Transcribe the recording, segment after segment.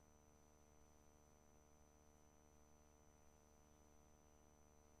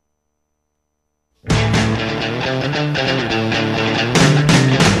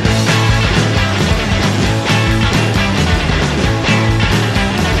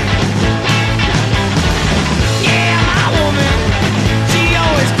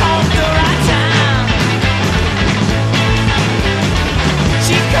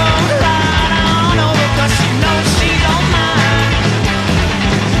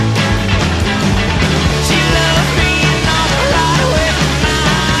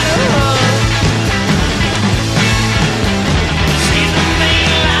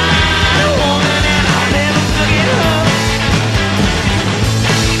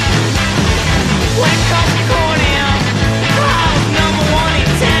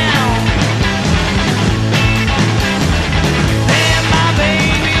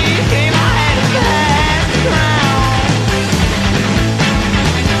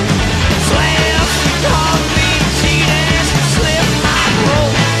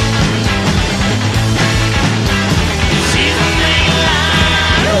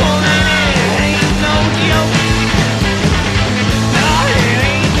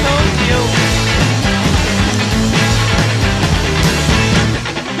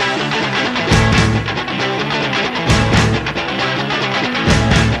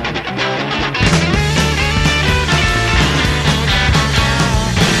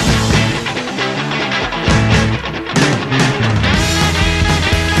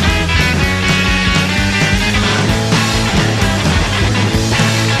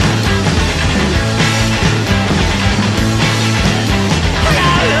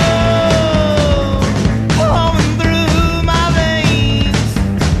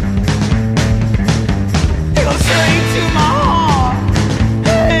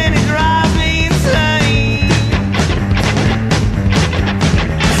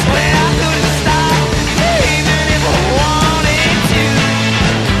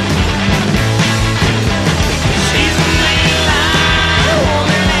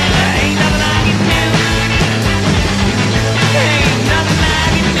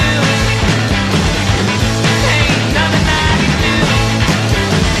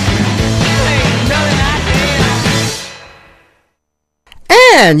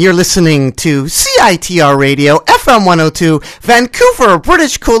And you're listening to CITR Radio, FM 102, Vancouver,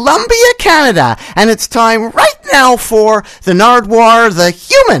 British Columbia, Canada. And it's time right now for the Nardwuar, the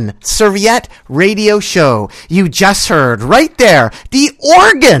Human Serviette Radio Show. You just heard right there the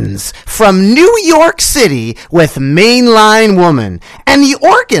organs from New York City with Mainline Woman. And the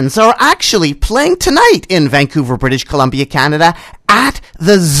organs are actually playing tonight in Vancouver, British Columbia, Canada at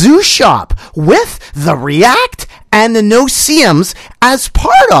the Zoo Shop with the React and the No-See-Ums as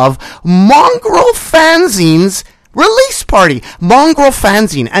part of Mongrel Fanzine's release party. Mongrel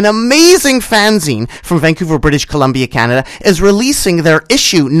Fanzine, an amazing fanzine from Vancouver, British Columbia, Canada, is releasing their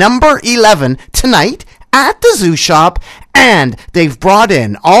issue number 11 tonight at the Zoo Shop, and they've brought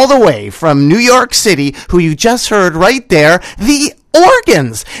in all the way from New York City, who you just heard right there, the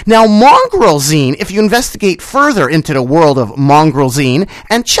organs. Now, Mongrel Zine, if you investigate further into the world of Mongrel Zine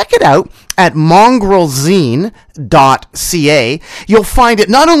and check it out at mongrelzine.ca, you'll find it.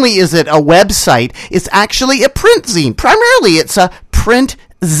 Not only is it a website, it's actually a print zine. Primarily, it's a print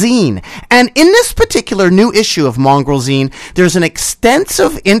zine. And in this particular new issue of Mongrel Zine, there's an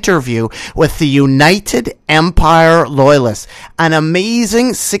extensive interview with the United Empire Loyalists, an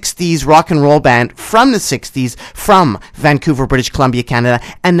amazing 60s rock and roll band from the 60s from Vancouver, British Columbia, Canada.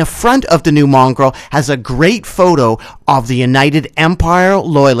 And the front of the new Mongrel has a great photo of the United Empire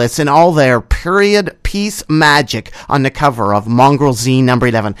Loyalists in all their period piece magic on the cover of Mongrel Zine number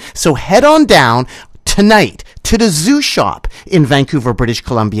 11. So head on down tonight to the Zoo Shop in Vancouver, British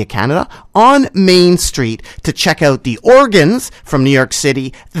Columbia, Canada, on Main Street to check out the organs from New York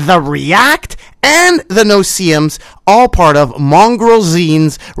City, the React, and the No-See-Ums, all part of Mongrel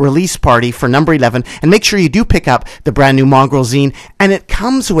Zine's release party for number 11. And make sure you do pick up the brand new Mongrel Zine, and it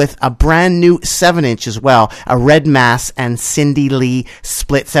comes with a brand new 7-inch as well, a Red Mass and Cindy Lee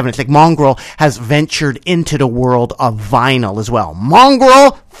split 7-inch. Like, Mongrel has ventured into the world of vinyl as well.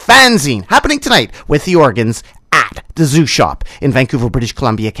 Mongrel Fanzine, happening tonight with the organs at the Zoo Shop in Vancouver, British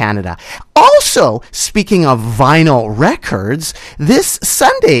Columbia, Canada. Also, speaking of vinyl records, this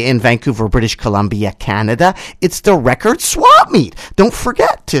Sunday in Vancouver, British Columbia, Canada, it's the Record Swap Meet. Don't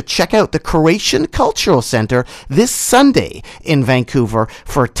forget to check out the Croatian Cultural Center this Sunday in Vancouver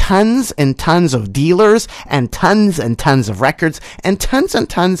for tons and tons of dealers and tons of records and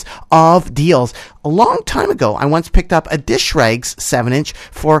tons of deals. a long time ago, I once picked up a Dish Rags 7-inch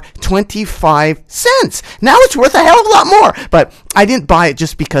for 25 cents. Now it's worth a hell of a lot more. But I didn't buy it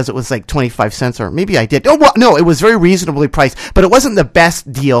just because it was like 25 cents, or maybe I did. Oh, well, no, it was very reasonably priced, but it wasn't the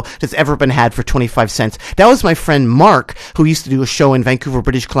best deal that's ever been had for 25 cents. That was my friend Marc, who used to do a show in Vancouver,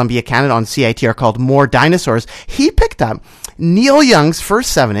 British Columbia, Canada on CITR called More Dinosaurs. He picked up Neil Young's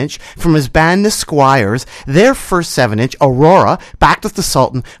first 7-inch from his band The Squires, their first 7-inch, Aurora, backed with the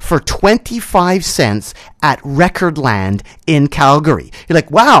Sultan, for 25 cents at Recordland in Calgary. You're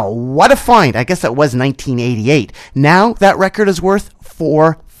like, wow, what a find. I guess that was 1988. Now that record is worth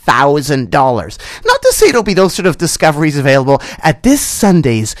 $4,000. Not to say there'll be those sort of discoveries available at this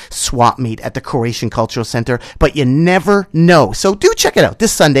Sunday's swap meet at the Croatian Cultural Center, but you never know. So do check it out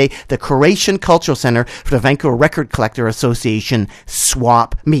this Sunday, the Croatian Cultural Center for the Vancouver Record Collector Association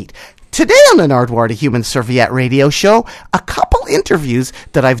swap meet. Today on the Nardwuar, the Human Serviette radio show, a couple interviews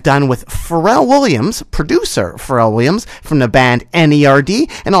that I've done with Pharrell Williams, producer Pharrell Williams from the band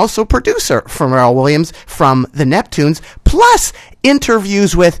NERD, and also producer Pharrell Williams from the Neptunes, plus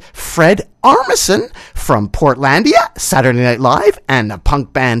interviews with Fred Armisen from Portlandia, Saturday Night Live, and the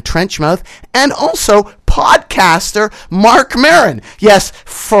punk band Trenchmouth, and also podcaster Marc Maron. Yes,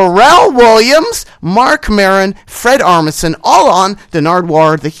 Pharrell Williams, Marc Maron, Fred Armisen, all on the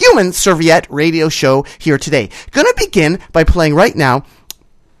Nardwuar, the Human Serviette radio show here today. Gonna begin by playing right now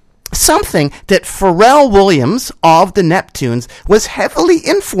something that Pharrell Williams of the Neptunes was heavily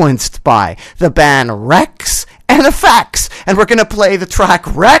influenced by, the band Rex and Effects. And we're going to play the track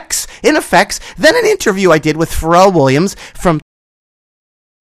Rex in Effects, then an interview I did with Pharrell Williams from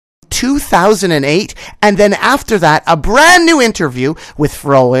 2008, and then after that, a brand new interview with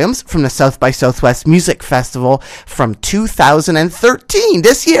Pharrell Williams from the South by Southwest Music Festival from 2013,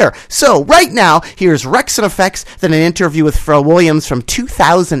 this year. So right now, here's Rex and Effects, then an interview with Pharrell Williams from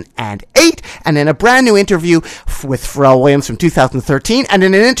 2008, and then a brand new interview with Pharrell Williams from 2013, and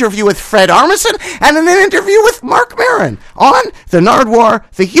then an interview with Fred Armisen, and then an interview with Marc Maron on the Nardwuar,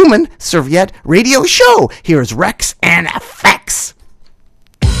 the Human Serviette radio show. Here's Rex and Effects.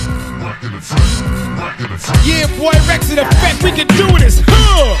 Yeah, boy, Rex in Effect, we can do this,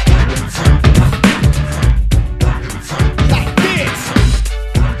 like this.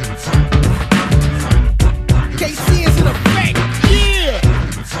 KC is in Effect, yeah.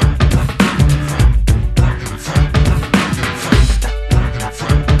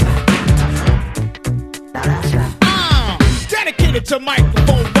 Dedicated to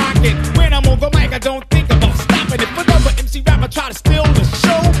microphone rocking. When I'm on the mic, I don't think about stopping it. For another MC rapper try to steal the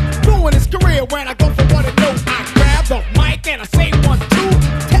show, ruin his career when I go for what I know. I grab the mic and I say 1, 2,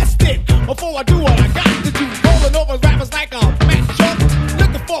 test it before I do what I got to do. Rolling over rappers like a matchup,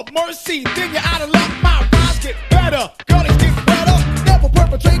 looking for mercy, then you're out of luck. My rhymes get better, girlies get wetter. Never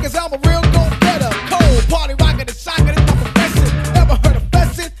perpetrate 'cause I'm a real go-getter. Cold party rockin' and shockin' is my profession. Never heard a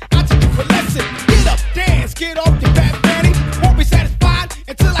blessing, I teach you a lesson. Get up, dance, get off your fat fanny. Won't be satisfied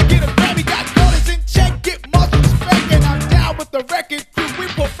until I get a Grammy. Got girlies in check, get much respect, and I'm down with the record crew. We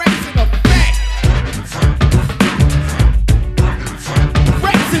put Rex in Effect.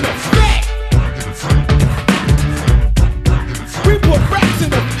 Rex in Effect. We put Rex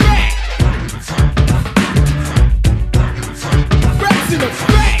in Effect. Rex in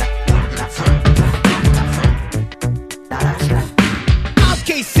Effect. I'm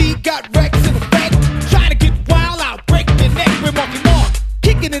KC, got Rex in Effect. Trying to get wild out, breaking your neck with Mark.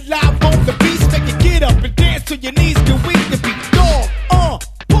 Kicking it live on the beats, make you get up and dance till your knees get weak to be dog.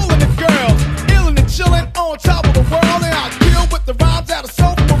 Pulling the girls, illin' and chillin' on top of the world. And I deal with the rhymes out of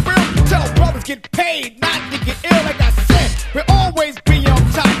soul for real. Tell brothers get paid, not to get ill. Like I said, we'll always be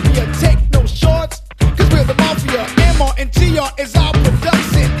on top. We'll take no shorts, 'cause we're the mafia. MR and GR is our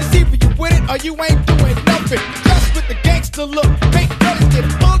production. It's either you with it or you ain't doing nothing. Just with the gangster look, make girls get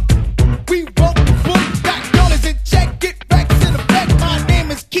hooked. We wrote the book, got girls in check, get Rex in Effect. My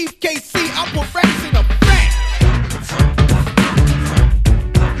name is Keith KC, I put Rex in Effect.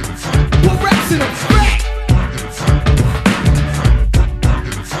 Put Rex in Effect.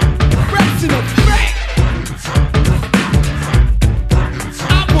 Rex in Effect.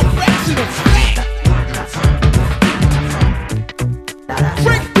 I put Rex in Effect.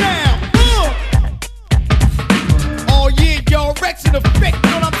 Break down, oh yeah, yo, Rex in Effect, you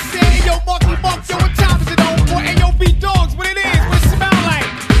know what I'm saying? Yo, Marky Mark, yo, what time is it on, boy? And yo, B-Dogs, what it is, what it smell like?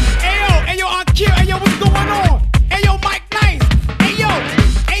 Hey, yo,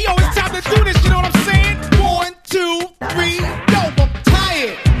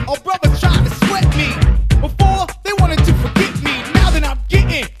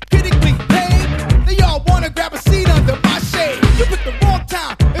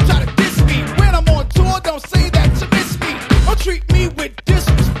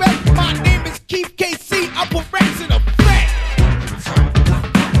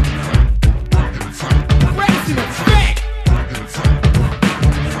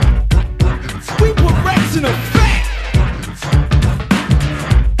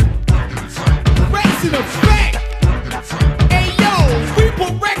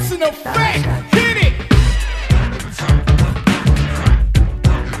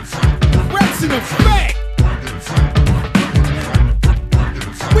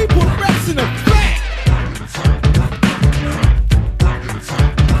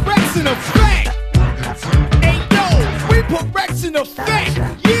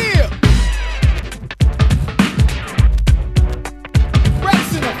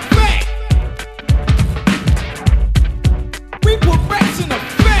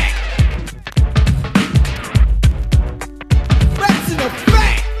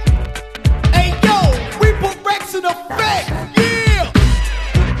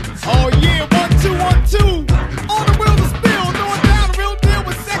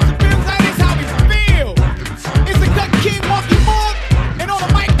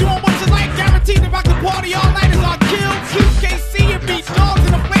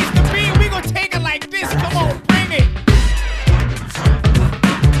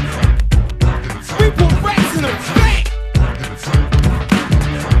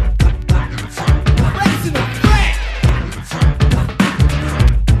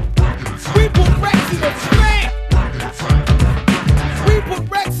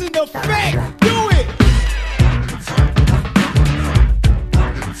 effect. Do it.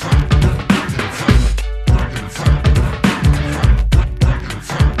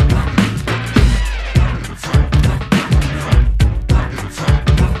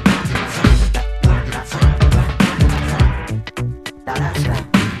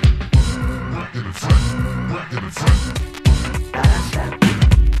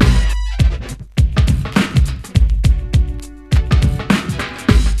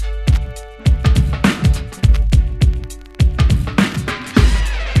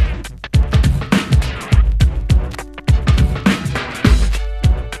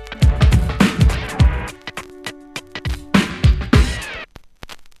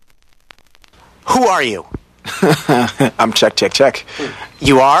 Who are you? I'm check.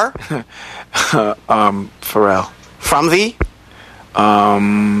 You are? Pharrell. From the?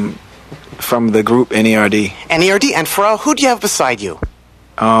 From the group NERD. NERD. And Pharrell, who do you have beside you?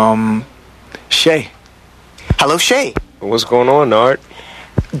 Shay. Hello, Shay. What's going on, Nard?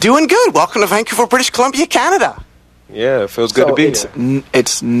 Doing good. Welcome to Vancouver, British Columbia, Canada. Yeah, it feels good to be here.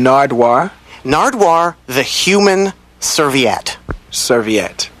 It's Nardwuar. Nardwuar, the human serviette.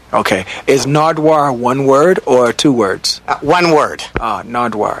 Serviette. Okay. Is Nardwuar one word or two words? One word.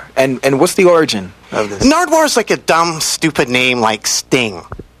 Nardwuar. And what's the origin of this? Nardwuar is like a dumb, stupid name like Sting.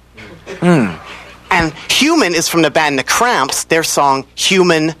 And human is from the band The Cramps, their song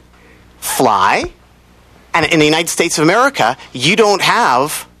Human Fly. And in the United States of America, you don't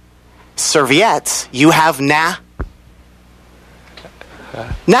have serviettes, you have napkins.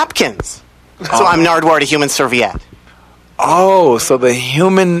 So I'm Nardwuar, the human serviette. Oh, so the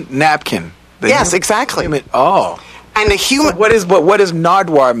human napkin. Yes, exactly. And the human... So what does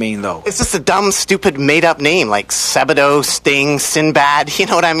Nardwuar mean, though? It's just a dumb, stupid, made-up name, like Sebadoh, Sting, Sinbad. You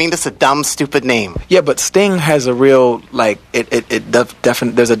know what I mean? Just a dumb, stupid name. Yeah, but Sting has a real, like,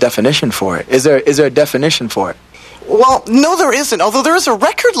 there's a definition for it. Is there a definition for it? Well, no, there isn't. Although there is a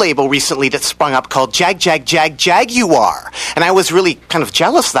record label recently that sprung up called Jaguar. And I was really kind of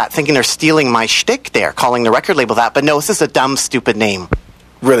jealous of that, thinking they're stealing my shtick there, calling the record label that. But no, it's just a dumb, stupid name.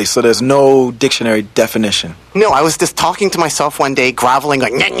 Really? So there's no dictionary definition? No, I was just talking to myself one day, groveling,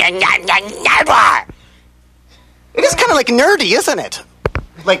 like, Nardwuar. It is kind of like nerdy, isn't it?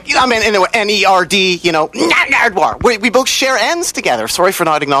 Like, I mean, N-E-R-D, Nardwuar. We both share N's together. Sorry for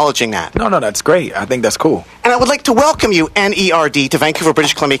not acknowledging that. No, that's great. I think that's cool. And I would like to welcome you, N-E-R-D, to Vancouver,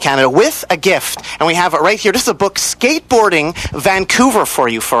 British Columbia, Canada, with a gift. And we have it right here. This is a book, Skateboarding Vancouver, for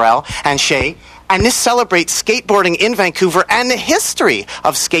you, Pharrell and Shay. And this celebrates skateboarding in Vancouver and the history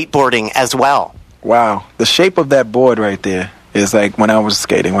of skateboarding as well. Wow. The shape of that board right there is like when I was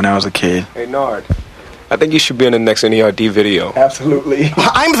skating, when I was a kid. Hey, Nard, I think you should be in the next NERD video. Absolutely.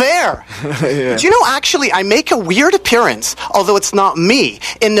 I'm there. Yeah. Do you know, actually, I make a weird appearance, although it's not me,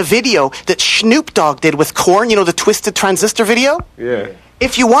 in the video that Snoop Dogg did with Korn, the Twisted Transistor video? Yeah.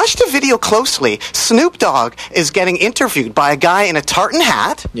 If you watch the video closely, Snoop Dogg is getting interviewed by a guy in a tartan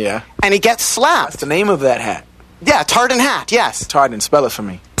hat. Yeah. And he gets slapped. What's the name of that hat? Yeah, tartan hat, yes. Tartan, spell it for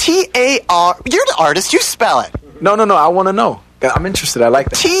me. T-A-R... You're the artist, you spell it. No, I want to know. I'm interested, I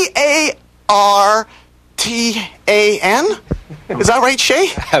like that. T-A-R-T-A-N? Is that right, Shay?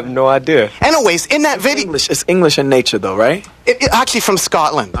 I have no idea. Anyways, in that video... It's English in nature, though, right? It actually from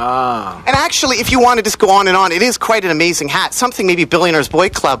Scotland. Ah. And actually, if you want to just go on and on, it is quite an amazing hat. Something maybe Billionaire's Boy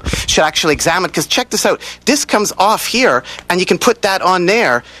Club should actually examine, because check this out. This comes off here, and you can put that on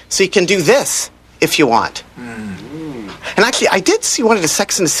there, so you can do this if you want. And actually, I did see one of the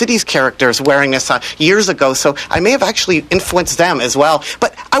Sex and the City's characters wearing this years ago, so I may have actually influenced them as well.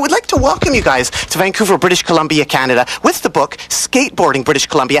 But I would like to welcome you guys to Vancouver, British Columbia, Canada, with the book Skateboarding British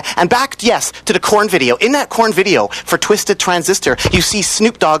Columbia, and back, yes, to the Korn video. In that Korn video for Twisted Transistor, you see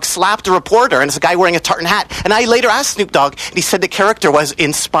Snoop Dogg slapped a reporter, and it's a guy wearing a tartan hat. And I later asked Snoop Dogg, and he said the character was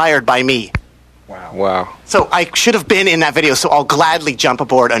inspired by me. Wow. So I should have been in that video, so I'll gladly jump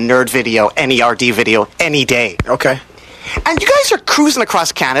aboard a nerd video, NERD video, any day. Okay. And you guys are cruising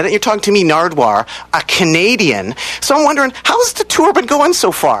across Canada, and you're talking to me, Nardwuar, a Canadian. So I'm wondering, how's the tour been going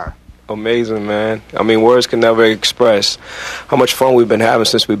so far? Amazing, man. I mean, words can never express how much fun we've been having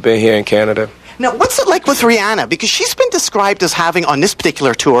since we've been here in Canada. Now, what's it like with Rihanna? Because she's been described as having, on this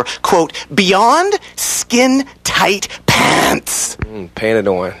particular tour, quote, beyond skin-tight pants. Painted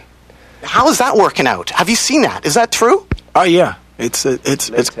on. How is that working out? Have you seen that? Is that true? Oh, yeah. It's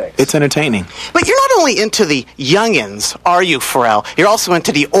entertaining. But you're not only into the youngins, are you, Pharrell? You're also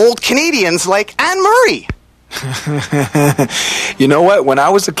into the old Canadians like Anne Murray. You know what? When I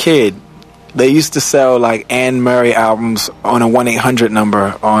was a kid, they used to sell like Anne Murray albums on a 1-800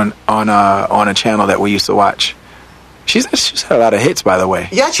 number on a channel that we used to watch. She's had a lot of hits, by the way.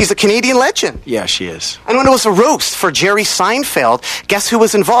 Yeah, she's a Canadian legend. Yeah, she is. And when it was a roast for Jerry Seinfeld, guess who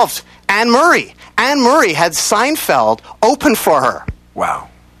was involved? Anne Murray. Anne Murray had Seinfeld open for her. Wow.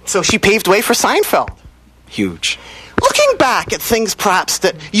 So she paved way for Seinfeld. Huge. Looking back at things perhaps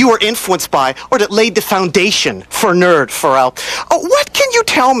that you were influenced by or that laid the foundation for Nerd, Pharrell, what can you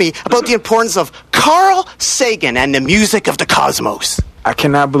tell me about the importance of Carl Sagan and the music of the cosmos? I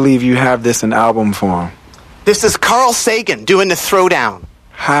cannot believe you have this in album form. This is Carl Sagan doing the throwdown.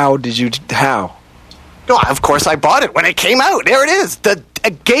 How? Oh, of course, I bought it when it came out. There it is. A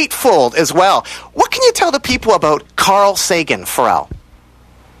gatefold as well. What can you tell the people about Carl Sagan, Pharrell?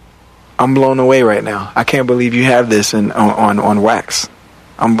 I'm blown away right now. I can't believe you have this on wax.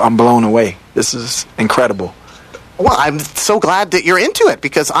 I'm blown away. This is incredible. Well, I'm so glad that you're into it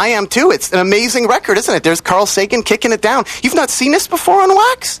because I am too. It's an amazing record, isn't it? There's Carl Sagan kicking it down. You've not seen this before on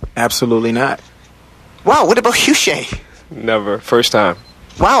wax? Absolutely not. Wow, what about you, Shay? Never. First time.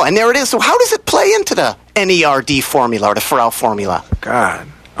 Wow, and there it is. So how does it play into the NERD formula or the Pharrell formula? God.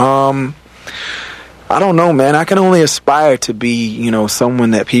 I don't know, man. I can only aspire to be,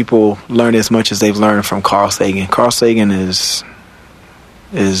 someone that people learn as much as they've learned from Carl Sagan. Carl Sagan is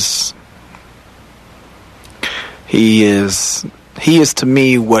to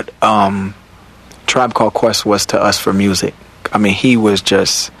me what Tribe Called Quest was to us for music. I mean, he was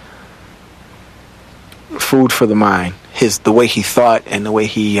just food for the mind. The way he thought and the way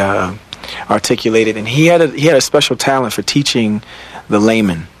he articulated, and he had a special talent for teaching the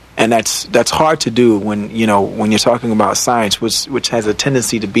layman. And that's hard to do when you're talking about science, which has a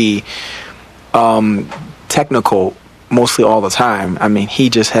tendency to be technical mostly all the time. I mean, he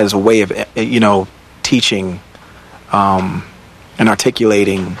just has a way of teaching and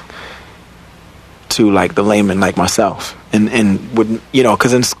articulating to like the layman like myself, and would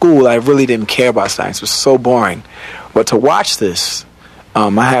because in school I really didn't care about science. It was so boring. But to watch this, I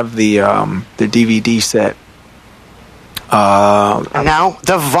have the DVD set. Now,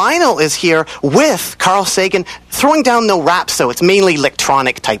 the vinyl is here with Carl Sagan throwing down no rap, so it's mainly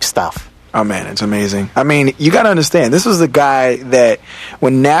electronic type stuff. Oh, man, it's amazing. I mean, you got to understand, this was the guy that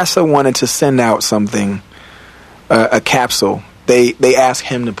when NASA wanted to send out something, a capsule, they asked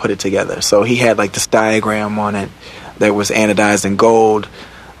him to put it together. So he had like this diagram on it that was anodized in gold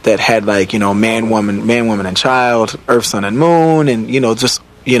that had like, man, woman, and child, Earth, Sun, and Moon, and,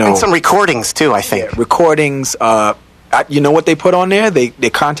 And some recordings, too, I think. Yeah, recordings, you know what they put on there? They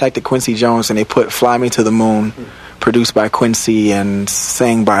contacted Quincy Jones and they put Fly Me to the Moon, produced by Quincy and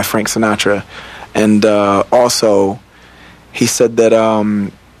sang by Frank Sinatra. And also, he said that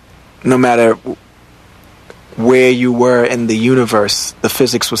no matter where you were in the universe, the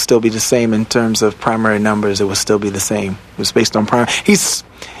physics would still be the same in terms of primary numbers. It would still be the same. It was based on primary. It's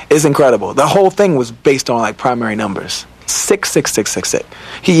incredible. The whole thing was based on like primary numbers.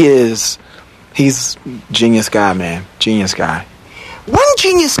 66666. He's genius guy, man. Genius guy. One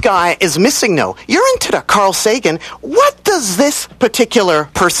genius guy is missing, though. You're into the Carl Sagan. What does this particular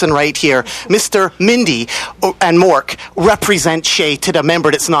person right here, Mr. Mindy and Marc, represent, Shay, to the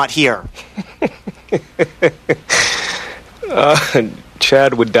member that's not here?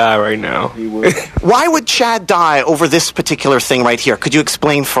 Chad would die right now. He would. Why would Chad die over this particular thing right here? Could you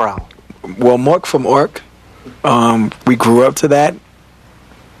explain, Pharrell? Well, Marc from Orc, we grew up to that.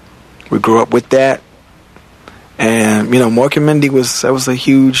 We grew up with that, and Marc and Mindy that's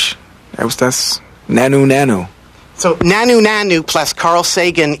Nanu. So Nanu plus Carl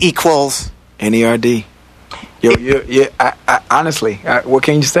Sagan equals NERD. I honestly, what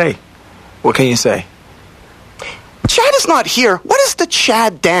can you say? What can you say? Chad is not here. What is the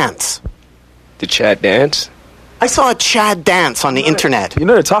Chad dance? The Chad dance? I saw a Chad dance on the internet.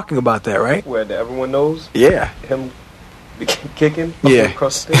 They're talking about that, right? Where everyone knows? Yeah. Him kicking? Yeah.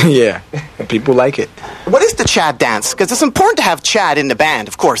 Across the stage? Yeah. People like it. What is the Chad dance? Because it's important to have Chad in the band,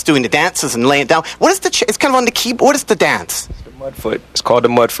 of course, doing the dances and laying it down. What is it's kind of on the keyboard. What is the dance? It's the Mudfoot. It's called the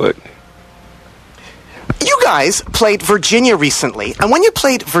Mudfoot. You guys played Virginia recently, and when you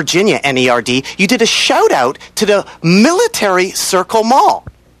played Virginia, NERD, you did a shout-out to the Military Circle Mall.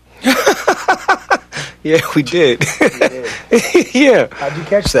 Yeah, we did. Yeah. How'd you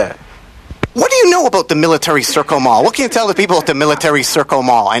catch that? What do you know about the Military Circle Mall? What can you tell the people at the Military Circle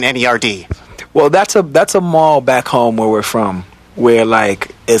Mall and NERD? Well, that's a mall back home where we're from, where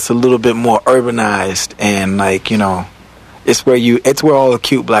like it's a little bit more urbanized and like it's where all the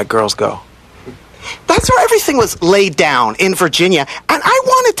cute black girls go. That's where everything was laid down in Virginia. And I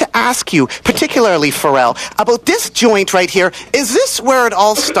wanted to ask you, particularly Pharrell, about this joint right here. Is this where it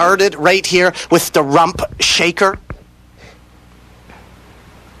all started right here with the rump shaker?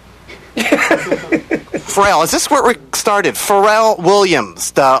 Pharrell, is this where we started? Pharrell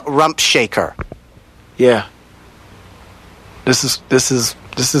Williams, the rump shaker. Yeah. This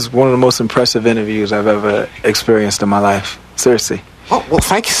is one of the most impressive interviews I've ever experienced in my life. Seriously. Oh, well,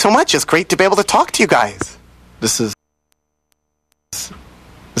 thank you so much. It's great to be able to talk to you guys. This is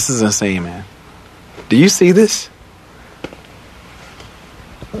insane, man. Do you see this?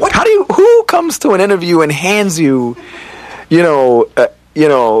 What? Who comes to an interview and hands you,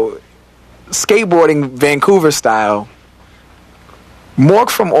 skateboarding Vancouver style,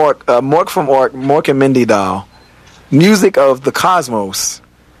 Marc and Mindy doll, music of the Cosmos,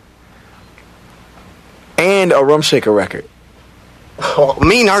 and a Rum Shaker record? Oh,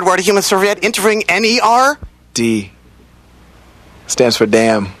 me, Nardwuar, the Human Serviette, interviewing NER? D stands for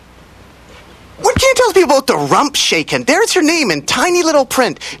damn. What can you tell people about the rump shaking? There's your name in tiny little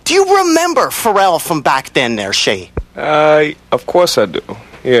print. Do you remember Pharrell from back then there, Shay? Of course I do.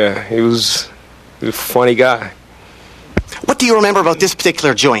 Yeah, he was a funny guy. What do you remember about this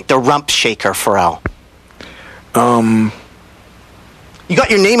particular joint, the rump shaker, Pharrell? You got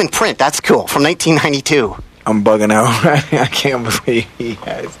your name in print. That's cool. From 1992. I'm bugging out. I can't believe he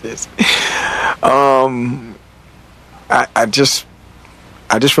has this.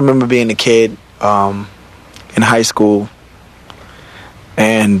 I just remember being a kid in high school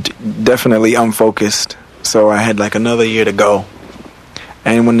and definitely unfocused. So I had like another year to go.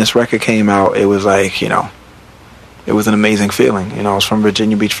 And when this record came out, it was like, it was an amazing feeling. I was from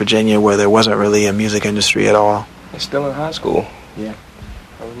Virginia Beach, Virginia, where there wasn't really a music industry at all. He's still in high school. Yeah.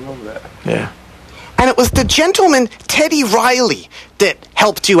 I remember that. Yeah. And it was the gentleman, Teddy Riley, that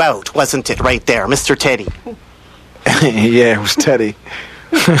helped you out, wasn't it, right there, Mr. Teddy? Yeah, it was Teddy.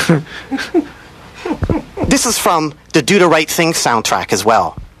 This is from the Do the Right Thing soundtrack as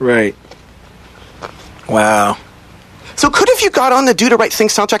well. Right. Wow. So could have you got on the Do the Right Thing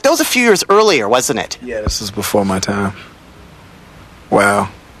soundtrack? That was a few years earlier, wasn't it? Yeah, this is before my time. Wow.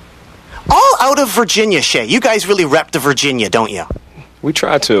 All out of Virginia, Shay. You guys really rep the Virginia, don't you? We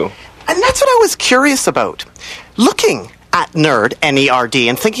try to. And that's what I was curious about. Looking at Nerd, N-E-R-D,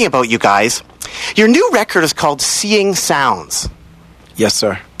 and thinking about you guys, your new record is called Seeing Sounds. Yes,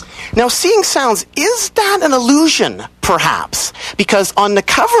 sir. Now, Seeing Sounds, is that an illusion, perhaps? Because on the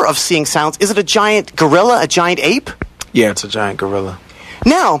cover of Seeing Sounds, is it a giant gorilla, a giant ape? Yeah, it's a giant gorilla.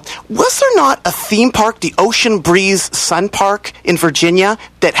 Now, was there not a theme park, the Ocean Breeze Sun Park in Virginia,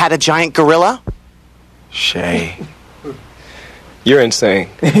 that had a giant gorilla? Shay. You're insane.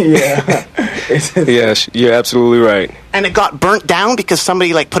 Yeah. Yes, you're absolutely right. And it got burnt down because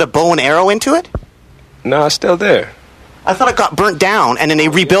somebody, put a bow and arrow into it? No, it's still there. I thought it got burnt down and then they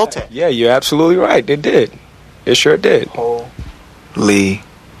rebuilt it. Yeah, you're absolutely right. They did. It sure did. Holy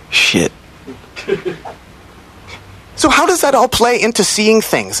shit. So how does that all play into Seeing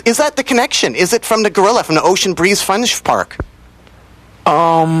Things? Is that the connection? Is it from the gorilla, from the Ocean Breeze Fun Park?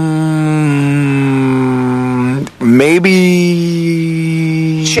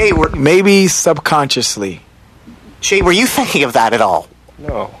 Maybe... Shay, maybe subconsciously. Shay, were you thinking of that at all?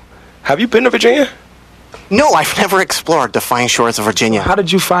 No. Have you been to Virginia? No, I've never explored the fine shores of Virginia. How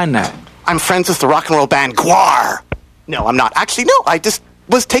did you find that? I'm friends with the rock and roll band Gwar. No, I'm not. Actually, no, I just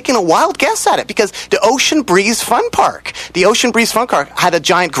was taking a wild guess at it because the Ocean Breeze Fun Park had a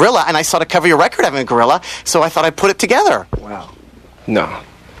giant gorilla, and I saw the cover of your record having a gorilla, so I thought I'd put it together. Wow. No.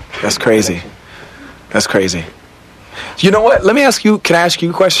 That's crazy. That's crazy. You know what? Let me ask you, can I ask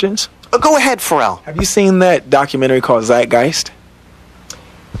you questions? Go ahead, Pharrell. Have you seen that documentary called Zeitgeist?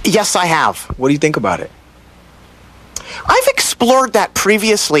 Yes, I have. What do you think about it? I've explored that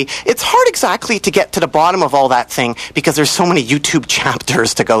previously. It's hard exactly to get to the bottom of all that thing because there's so many YouTube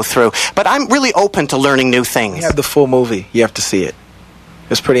chapters to go through. But I'm really open to learning new things. You have the full movie. You have to see it.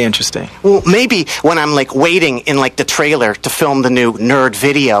 It's pretty interesting. Well, maybe when I'm waiting in the trailer to film the new Nerd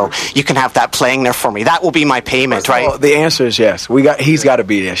video, you can have that playing there for me. That will be my payment, right? Well, the answer is yes. He's got to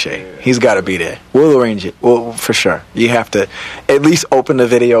be there, Shay. He's got to be there. We'll arrange it. Well, for sure. You have to at least open the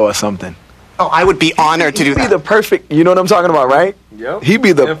video or something. Oh, I would be honored to do that. He'd be the perfect, you know what I'm talking about, right? Yep. He'd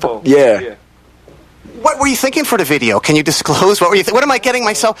be the, yeah. What were you thinking for the video? Can you disclose? What am I getting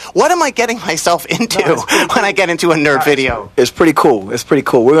myself into when I get into a Nerd video? It's pretty cool.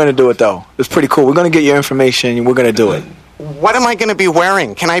 We're going to do it, though. It's pretty cool. We're going to get your information, and we're going to do it. What am I going to be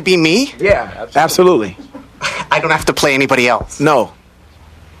wearing? Can I be me? Yeah, absolutely. I don't have to play anybody else. No.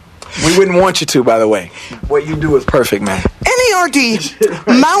 We wouldn't want you to, by the way. What you do is perfect, man.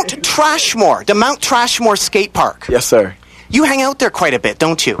 NERD, Mount Trashmore, the Mount Trashmore skate park. Yes, sir. You hang out there quite a bit,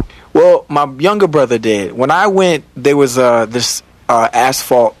 don't you? Well, my younger brother did. When I went, there was this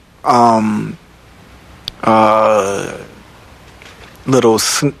asphalt. little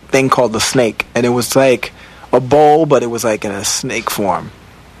thing called the snake, and it was like a bowl, but it was like in a snake form.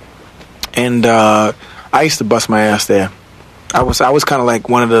 And I used to bust my ass there. I was kind of like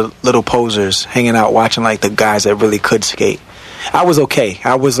one of the little posers, hanging out watching like the guys that really could skate. I was okay.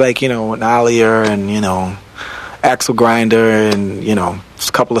 I was like, an ollier and axle grinder and a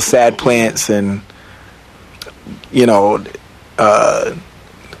couple of sad plants and a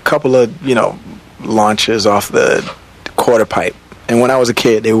couple of launches off the quarter pipe. And when I was a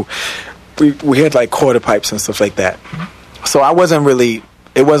kid, we had like quarter pipes and stuff like that. So I wasn't really.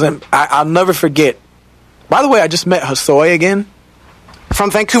 It wasn't. I'll never forget. By the way, I just met Hosoi again. From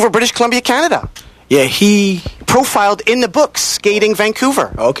Vancouver, British Columbia, Canada. Yeah, he profiled in the book Skating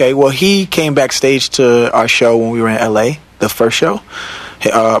Vancouver. Okay, well, he came backstage to our show when we were in L.A., the first show.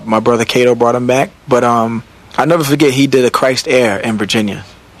 My brother Cato brought him back. But I'll never forget, he did a Christ Air in Virginia.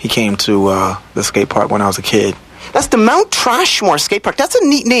 He came to the skate park when I was a kid. That's the Mount Trashmore skate park. That's a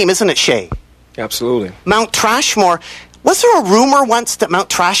neat name, isn't it, Shay? Absolutely. Mount Trashmore. Was there a rumor once that Mount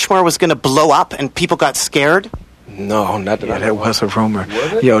Trashmore was going to blow up and people got scared? No, not that. Yeah, there was a rumor.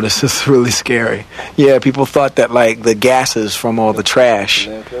 Was it? Yo, this is really scary. Yeah, people thought that like the gases from all the trash,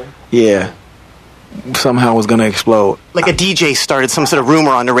 somehow was going to explode. Like a DJ started some sort of rumor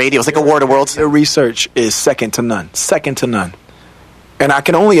on the radio. It was like a War of the Worlds. Their research is second to none. Second to none. And I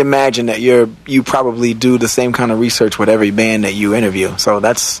can only imagine that you probably do the same kind of research with every band that you interview. So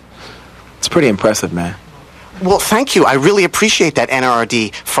it's pretty impressive, man. Well, thank you. I really appreciate that,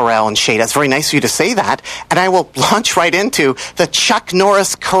 NRD, Pharrell, and Shay. That's very nice of you to say that. And I will launch right into the Chuck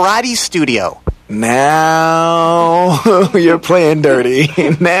Norris Karate Studio. Now you're playing dirty.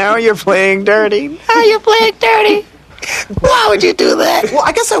 Now you're playing dirty. Now you're playing dirty. Why would you do that? Well,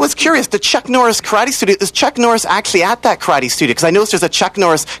 I guess I was curious. The Chuck Norris Karate Studio, is Chuck Norris actually at that karate studio? Because I noticed there's a Chuck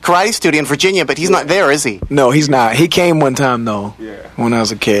Norris Karate Studio in Virginia, but he's not there, is he? No, he's not. He came one time, though. Yeah. When I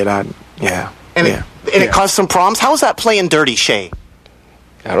was a kid. It caused some problems. How was that playing dirty, Shay?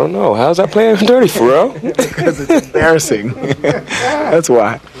 I don't know. How's that playing dirty, Pharrell? Because it's embarrassing. That's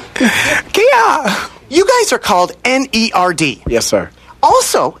why. Kia! You guys are called NERD. Yes, sir.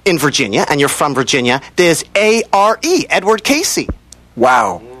 Also in Virginia, and you're from Virginia, there's ARE, Edward Casey.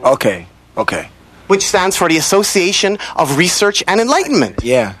 Wow. Okay. Which stands for the Association of Research and Enlightenment.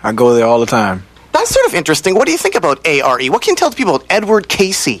 Yeah, I go there all the time. That's sort of interesting. What do you think about ARE? What can you tell people about Edward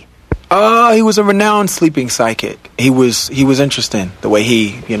Casey? He was a renowned sleeping psychic. He was interesting, the way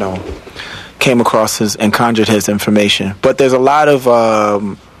he, came across and conjured his information. But there's a lot of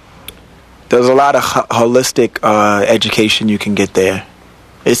holistic education you can get there.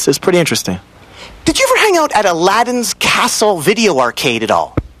 It's pretty interesting. Did you ever hang out at Aladdin's Castle Video Arcade at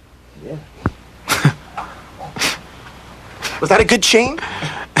all? Yeah. Was that a good chain?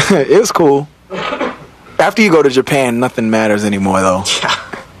 It was cool. After you go to Japan, nothing matters anymore, though. Yeah.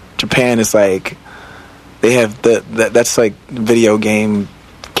 Japan is like, they have that's like video game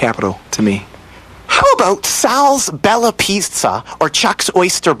capital to me. How about Sal's Bella Pizza or Chuck's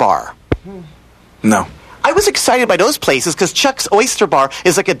Oyster Bar? No. I was excited by those places because Chuck's Oyster Bar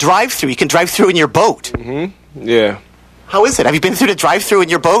is like a drive-through. You can drive through in your boat. Mm-hmm. Yeah. How is it? Have you been through the drive-through in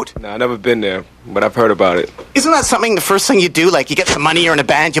your boat? No, I've never been there, but I've heard about it. Isn't that something, the first thing you do? Like, you get some money, you're in a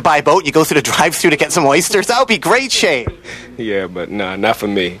band, you buy a boat, you go through the drive-through to get some oysters? That would be great, Shay. Yeah, but nah, not for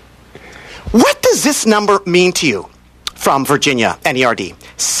me. What does this number mean to you? From Virginia, NERD.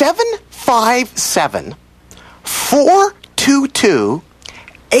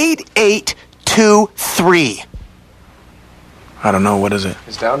 757-422-8823. I don't know. What is it?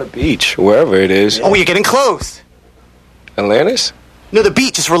 It's down the beach, wherever it is. Oh, you're getting close. Atlantis? No, the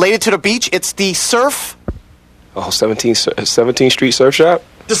beach is related to the beach. It's the surf. Oh, 17th Street Surf Shop?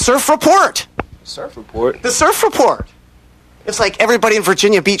 The surf report. Surf Report? The surf report. It's like everybody in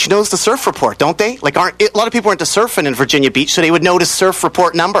Virginia Beach knows the surf report, don't they? Like, a lot of people aren't surfing in Virginia Beach, so they would know the surf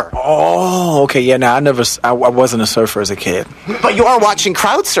report number. Oh, okay. Yeah, no, I wasn't a surfer as a kid. But you are watching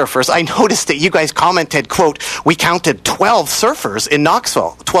crowd surfers. I noticed that you guys commented, quote, we counted 12 surfers in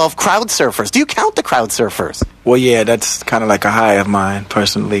Knoxville, 12 crowd surfers. Do you count the crowd surfers? Well, yeah, that's kind of like a high of mine,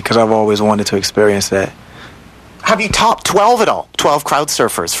 personally, because I've always wanted to experience that. Have you topped 12 at all? 12 crowd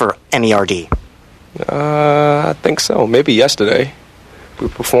surfers for NERD? I think so. Maybe yesterday. We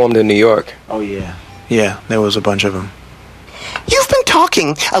performed in New York. Oh, yeah. Yeah, there was a bunch of them. You've been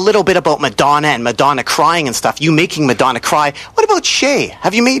talking a little bit about Madonna and Madonna crying and stuff. You making Madonna cry. What about Shay?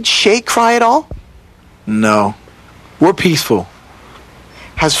 Have you made Shay cry at all? No. We're peaceful.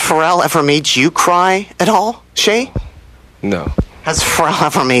 Has Pharrell ever made you cry at all, Shay? No. Has Pharrell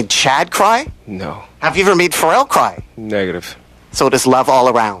ever made Chad cry? No. Have you ever made Pharrell cry? Negative. So it is love all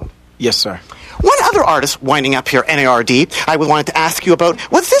around. Yes, sir. What other artists winding up here, NARD, I wanted to ask you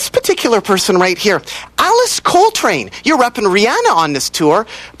about was this particular person right here, Alice Coltrane. You're repping Rihanna on this tour,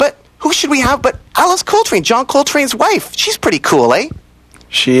 but who should we have but Alice Coltrane, John Coltrane's wife? She's pretty cool, eh?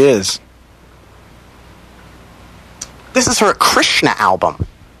 She is. This is her Krishna album.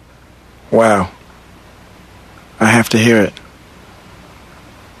 Wow. I have to hear it.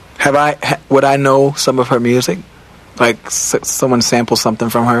 Would I know some of her music? Like someone sampled something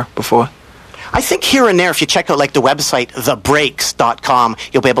from her before? I think here and there, if you check out like the website, thebreaks.com,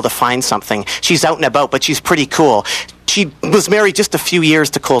 you'll be able to find something. She's out and about, but she's pretty cool. She was married just a few years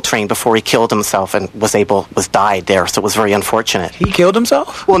to Coltrane before he killed himself and was died there, so it was very unfortunate. He killed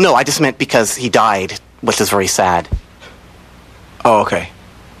himself? Well, no, I just meant because he died, which is very sad. Oh, okay.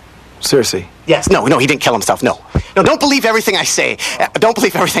 Seriously? Yes, no, he didn't kill himself, no. No, don't believe everything I say. Don't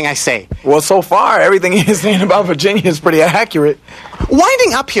believe everything I say. Well, so far, everything you're saying about Virginia is pretty accurate.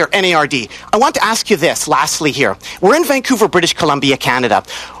 Winding up here, NARD, I want to ask you this, lastly here. We're in Vancouver, British Columbia, Canada.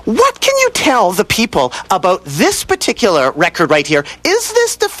 What can you tell the people about this particular record right here? Is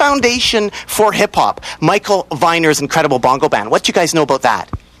this the foundation for hip-hop? Michael Viner's incredible bongo band. What do you guys know about that?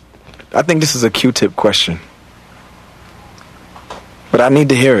 I think this is a Q-tip question. But I need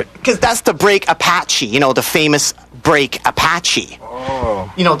to hear it. Because that's the break Apache, the famous break Apache. Oh.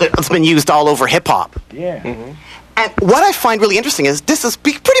 That's been used all over hip-hop. Yeah. Mm-hmm. And what I find really interesting is this has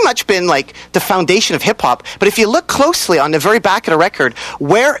pretty much been like the foundation of hip-hop. But if you look closely on the very back of the record,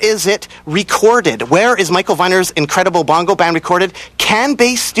 where is it recorded? Where is Michael Viner's incredible bongo band recorded?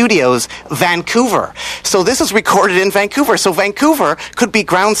 Can-Base Studios, Vancouver. So this is recorded in Vancouver. So Vancouver could be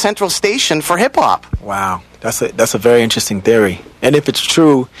ground central station for hip-hop. Wow. That's a very interesting theory. And if it's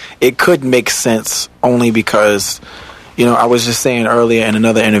true, it could make sense only because, I was just saying earlier in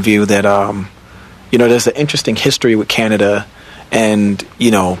another interview that, there's an interesting history with Canada and,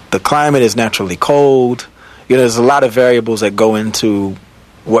 the climate is naturally cold. There's a lot of variables that go into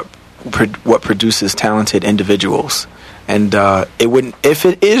what produces talented individuals. And if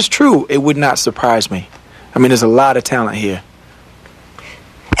it is true, it would not surprise me. I mean, there's a lot of talent here.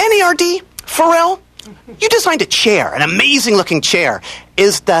 NARD, Pharrell, you designed a chair, an amazing-looking chair.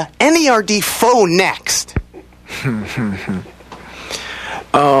 Is the NARD phone next?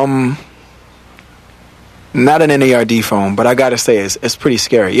 Not an NARD phone, but I gotta say, it's pretty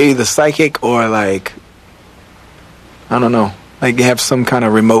scary. You're either psychic or like, I don't know, like you have some kind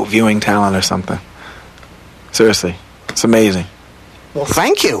of remote viewing talent or something. Seriously, it's amazing. Well,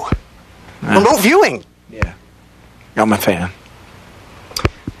 thank you. Remote viewing. Yeah, I'm a fan.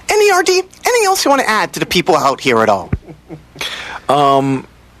 NARD, anything else you want to add to the people out here at all?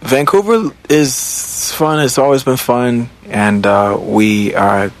 Vancouver is fun. It's always been fun, and we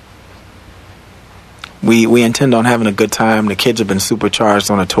intend on having a good time. The kids have been supercharged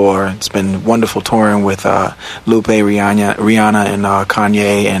on a tour. It's been wonderful touring with Lupe, Rihanna, and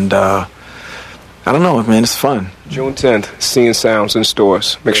Kanye, and I don't know, man. It's fun. June 10th, Seeing Sounds in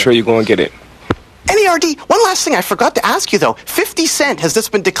stores. Make sure you go and get it. NARD, one last thing I forgot to ask you, though. 50 Cent has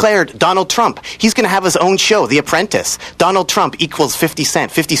just been declared Donald Trump. He's going to have his own show, The Apprentice. Donald Trump equals 50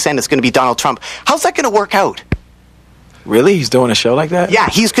 Cent. 50 Cent is going to be Donald Trump. How's that going to work out? Really? He's doing a show like that? Yeah,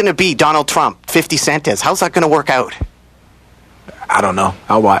 he's going to be Donald Trump. 50 Cent is. How's that going to work out? I don't know.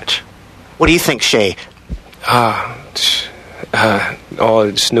 I'll watch. What do you think, Shay? It's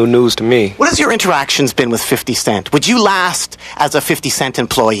new news to me. What has your interactions been with 50 Cent? Would you last as a 50 Cent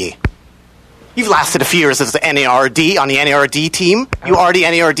employee? You've lasted a few years as the NARD, on the NARD team. You are the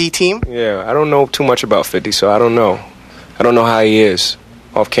NARD team? Yeah, I don't know too much about 50, so I don't know. I don't know how he is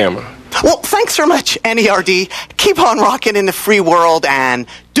off camera. Well, thanks very much, NARD. Keep on rocking in the free world and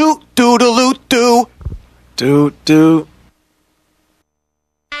do-do-do-do-do. Do-do.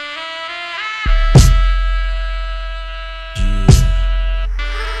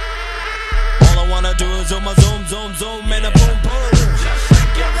 All I wanna do is zoom, zoom, zoom, zoom, and a boom, boom.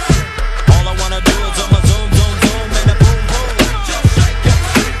 All I wanna do is zoom, zoom, zoom, zoom, and a boom, boom.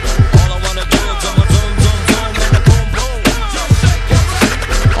 All I wanna do is zoom, zoom, zoom, zoom, and a boom, boom.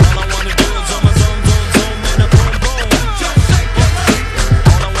 All I wanna do is zoom, zoom, zoom, zoom, and a boom, boom.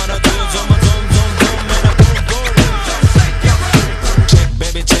 All I wanna do is zoom, zoom, zoom, zoom, and a boom, boom.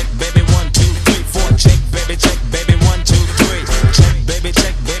 Check, baby, 1, 2, 3, 4. Check, baby, 1, 2, 3.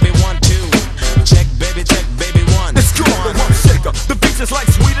 Check, baby, 1, 2. Check, baby, 1. It's cool, the rump shaker. The beats is like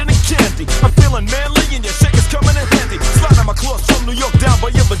sweeter than candy. I'm feeling manly and your shaker's coming in handy. Sliding my claws from New York down by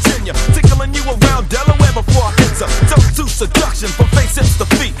your Virginia. Tickling you around Delaware before I enter. Dose to seduction from face hips to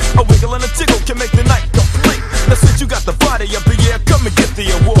feet. A wiggle and a jiggle can make the night complete. Now since you got the body of the year, come and get the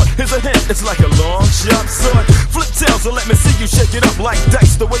award. Here's a hint, it's like a long sharp sword. Flip tails and let me see you shake it up like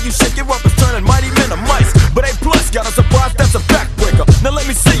dice. The way you shake it up is turning mighty men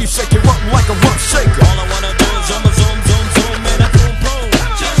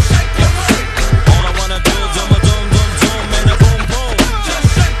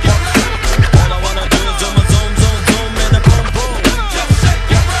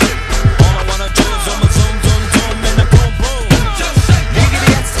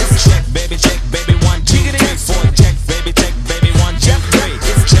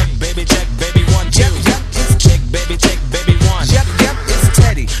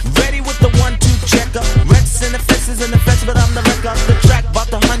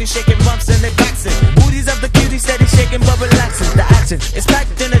bustin'. It's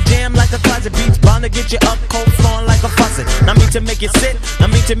packed in a jam like a closet. Beats bound to get you up, cold flowing like a faucet. Not me to make you sit,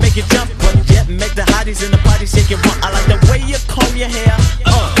 not me to make you jump, but yet make the hotties in the party shake it rump. I like the way you comb your hair.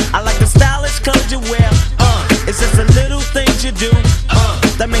 I like the stylish clothes you wear. It's just the little things you do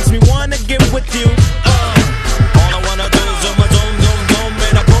that makes me wanna get with you. All I wanna do is do my zoom, zoom, zoom,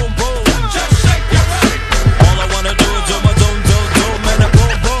 and a boom, boom. Just shake your feet. All I wanna do is do my zoom, zoom, zoom, and a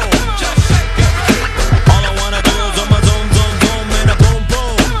boom, boom. Just shake your feet. All I wanna do is do my zoom, zoom, zoom, and a boom,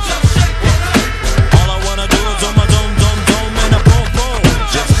 boom. Just shake your feet. All I wanna do is do my zoom, zoom, zoom, and a boom, boom.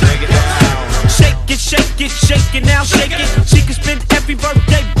 Just shake it down. Shake it, shake it, shake it now, shake it. She can spend every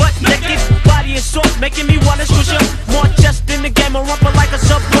birthday butt naked. Body is soft, making me wanna squish her. More chest in the game, a rumper like a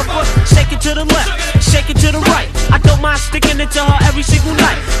subwoofer. Shake it to the left, shake it to the right. I don't mind sticking it to her every single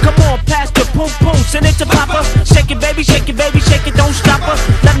night. Come on, pass the poom poom, send it to Papa. Shake it, baby, shake it, baby, shake it, don't stop her.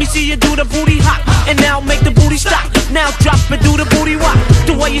 Let me see you do the booty hop, and now make the booty stop. Now drop it, do the booty walk.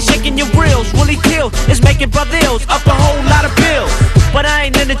 The way you're shaking your grills really kills. It's making brothers up a whole lot of bills. But I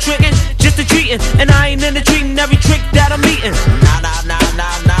ain't into tricking, just the treating. And I ain't into treating every trick that I'm eating. Nah, nah, nah,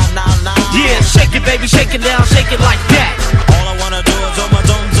 nah, nah, nah, nah. Yeah, shake it, baby, shake it down, shake it like that. All I wanna do is on my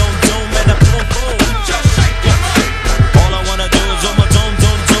zoom, zoom, zoom, and a boom, boom. Just shake your feet. All I wanna do is on my zoom,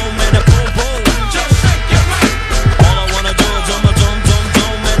 zoom, zoom, and a boom, boom. Just shake your feet. All I wanna do is on my zoom, zoom,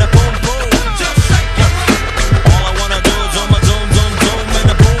 zoom, and a boom, boom. Just shake your feet. All I wanna do is on my zoom, zoom, zoom, and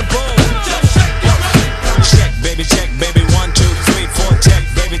a boom, boom. Just shake your feet. Check, baby, 1, 2, 3, 4. Check,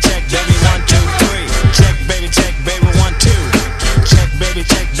 baby, 1, 2, 3. Check, baby, 1, 2. Check, baby,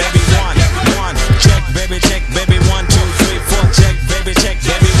 1, 1. Check, baby, 1, 2, 3, 4. Check, baby,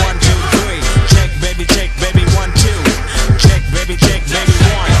 1, 2, 3. Check, baby, 1, 2. Check, baby, 1,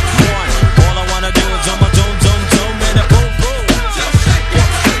 1. All I wanna do is on my zoom, zoom, zoom, and a boom, boom.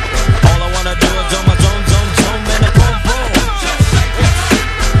 All I wanna do is on my zoom, zoom, zoom, and a boom, boom.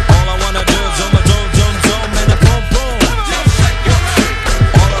 All I wanna do is on my zoom, zoom, zoom, and a boom, boom.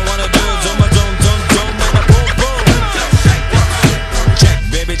 All I wanna do is on my zoom, zoom, zoom, and a boom, boom. Check,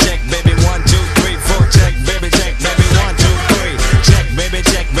 baby, 1, 2, 3, 4. Check, baby, 1, 2, 3. Check, baby,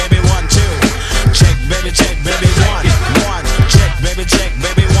 1, 2. Check, baby, 1, 1. Check,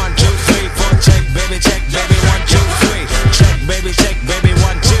 baby, 1, 2, 3, 4. Check, baby, 1, 2, 3. Check, baby,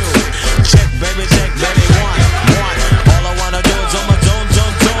 1, 2. Check, baby, 1, 1. All I wanna do is on my zoom,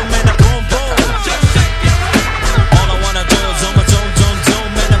 zoom, zoom, and a boom, boom. All I wanna do is on my zoom, zoom,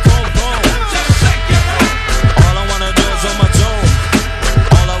 zoom, and a boom, boom. All I wanna do is on my zoom.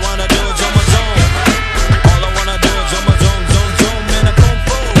 All I wanna do is on my zoom. All I wanna do is on my zoom, zoom, zoom, and a boom,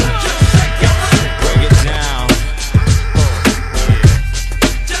 boom. Break it down.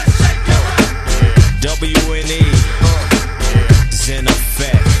 WNE is in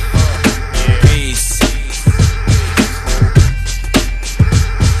effect. Peace.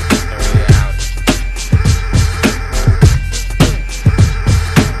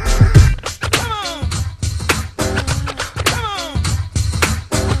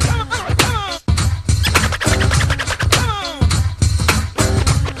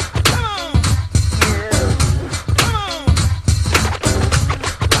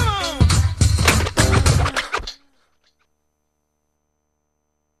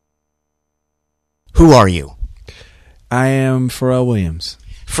 Who are you? I am Pharrell Williams.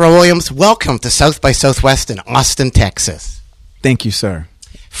 Pharrell Williams, welcome to South by Southwest in Austin, Texas. Thank you, sir.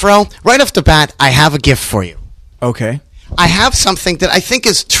 Pharrell, right off the bat, I have a gift for you. Okay. I have something that I think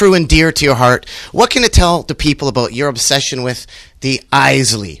is true and dear to your heart. What can you tell the people about your obsession with the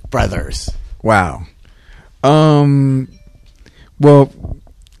Isley Brothers? Wow. Well,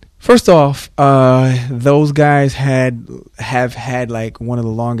 first off, those guys have had like one of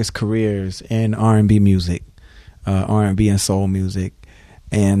the longest careers in R&B music, R&B and soul music,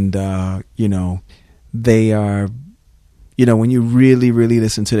 and they are, when you really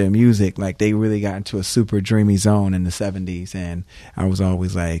listen to their music, like they really got into a super dreamy zone in the 70s, and I was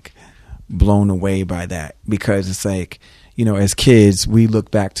always like blown away by that, because it's like, as kids we look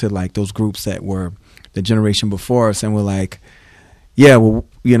back to like those groups that were the generation before us, and we're like, yeah, well,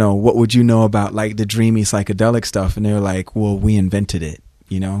 what would you know about like the dreamy psychedelic stuff? And they're like, well, we invented it,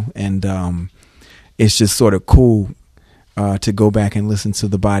 and it's just sort of cool to go back and listen to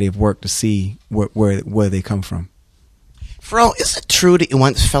the body of work to see where they come from. Pharrell, is it true that you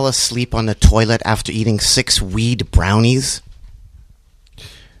once fell asleep on the toilet after eating 6 weed brownies?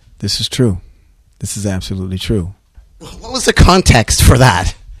 This is true. This is absolutely true. What was the context for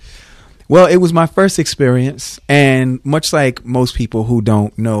that? Well, it was my first experience, and much like most people who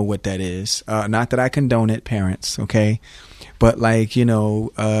don't know what that is, not that I condone it, parents, okay? But like, you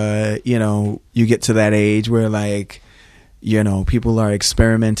get to that age where like, You know, people are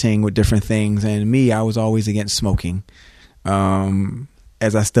experimenting with different things, and me, I was always against smoking,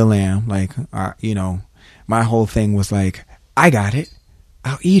 as I still am. Like, you know, my whole thing was like, I got it,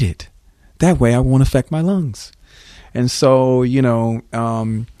 I'll eat it. That way I won't affect my lungs. And so, you know,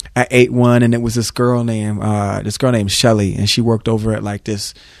 I ate one, and it was this girl named Shelly, and she worked over at like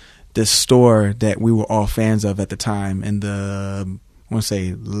this store that we were all fans of at the time in the, I want to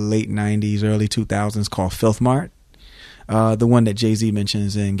say late 90s, early 2000s, called Filth Mart. The one that Jay-Z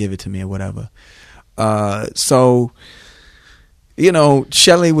mentions in Give It To Me or whatever. So, you know,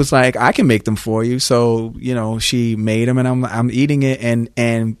 Shelly was like, I can make them for you. So, you know, she made them, and I'm eating it.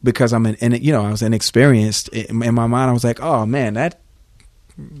 And because I'm you know, I was inexperienced in my mind, I was like, oh man,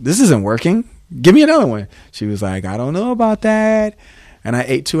 this isn't working. Give me another one. She was like, I don't know about that. And I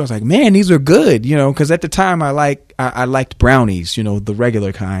ate two. I was like, man, these are good. You know, cause at the time I liked brownies, you know, the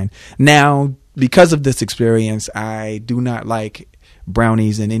regular kind. Now, because of this experience, I do not like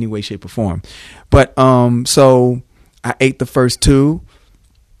brownies in any way, shape, or form. But so I ate the first two,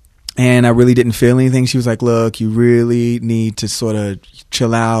 and I really didn't feel anything. She was like, look, you really need to sort of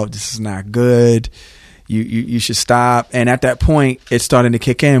chill out. This is not good. You should stop. And at that point, it's starting to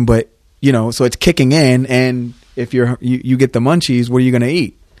kick in. But, you know, so it's kicking in, and if you get the munchies, what are you going to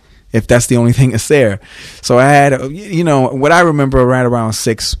eat? If that's the only thing that's there. So I had, you know, what I remember right around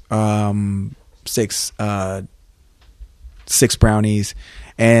six brownies,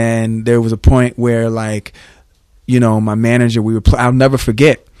 and there was a point where, like, you know, my manager, I'll never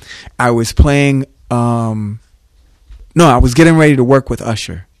forget, I was playing, I was getting ready to work with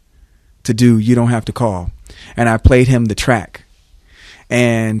Usher to do You Don't Have to Call, and I played him the track,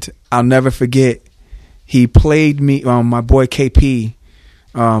 and I'll never forget, he played me, my boy KP,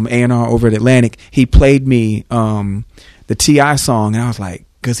 A&R over at Atlantic, he played me the T.I. song, and I was like,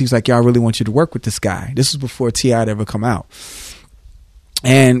 because he was like, y'all really want you to work with this guy. This was before T.I. had ever come out.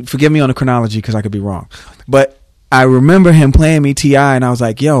 And forgive me on the chronology because I could be wrong. But I remember him playing me T.I. and I was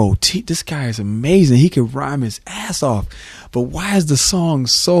like, yo, this guy is amazing. He could rhyme his ass off. But why is the song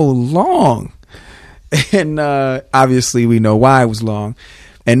so long? And obviously we know why it was long.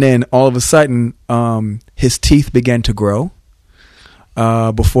 And then all of a sudden, his teeth began to grow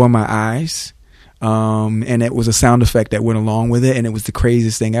before my eyes. And it was a sound effect that went along with it, and it was the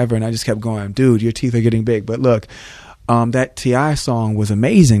craziest thing ever. And I just kept going, dude, your teeth are getting big. But look, that T.I. song was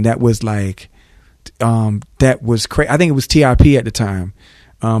amazing. That was like, that was crazy. I think it was T.I.P. at the time.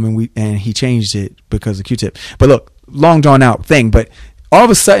 And he changed it because of Q-Tip. But look, long drawn out thing. But all of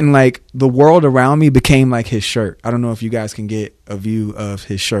a sudden, like, the world around me became like his shirt. I don't know if you guys can get a view of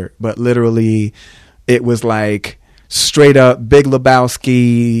his shirt, but literally it was like, straight up Big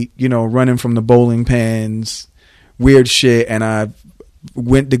Lebowski, you know, running from the bowling pins, weird shit. And I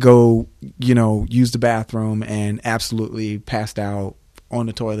went to go, you know, use the bathroom and absolutely passed out on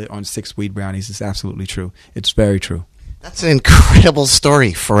the toilet on 6 weed brownies. It's absolutely true. It's very true. That's an incredible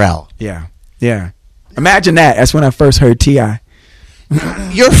story, Pharrell. Yeah. Yeah. Imagine that. That's when I first heard T.I.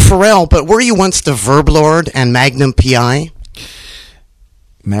 You're Pharrell, but were you once the Verb Lord and Magnum P.I.?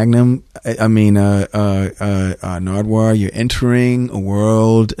 Magnum, Nardwuar, you're entering a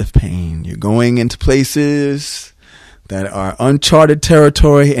world of pain. You're going into places that are uncharted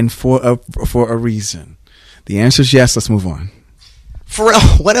territory, and for a reason. The answer is yes. Let's move on.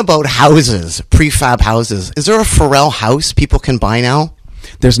 Pharrell, what about houses, prefab houses? Is there a Pharrell house people can buy now?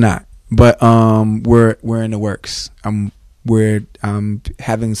 There's not, but we're in the works. We're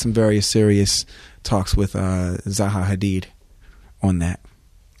having some very serious talks with Zaha Hadid on that.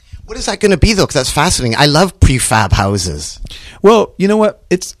 What is that going to be, though? Because that's fascinating. I love prefab houses. Well, you know what?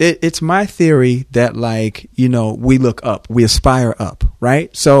 It's my theory that, like, you know, we look up, we aspire up,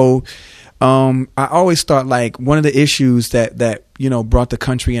 right? So I always thought, like, one of the issues that you know brought the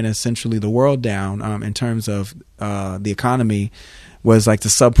country and essentially the world down in terms of the economy was like the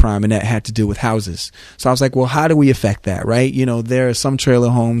subprime, and that had to do with houses. So I was like, well, how do we affect that, right? You know, there are some trailer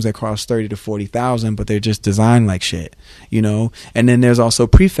homes that cost $30,000 to $40,000, but they're just designed like shit, you know? And then there's also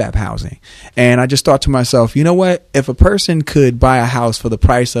prefab housing. And I just thought to myself, you know what? If a person could buy a house for the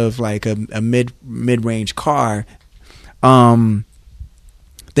price of like a mid-range car,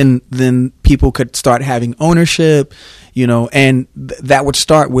 then people could start having ownership, you know, and that would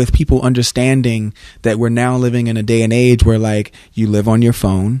start with people understanding that we're now living in a day and age where, like, you live on your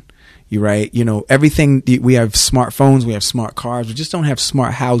phone, you right, you know, everything. We have smartphones, we have smart cars, we just don't have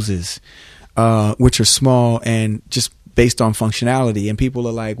smart houses, which are small and just based on functionality. And people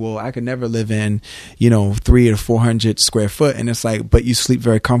are like, well, I could never live in, you know, 300 to 400 square foot. And it's like, but you sleep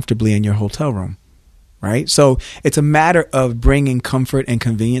very comfortably in your hotel room. Right. So it's a matter of bringing comfort and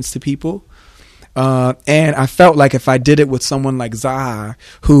convenience to people. And I felt like if I did it with someone like Zaha,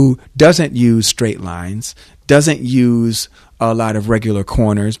 who doesn't use straight lines, doesn't use a lot of regular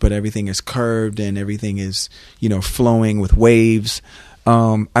corners, but everything is curved and everything is, flowing with waves.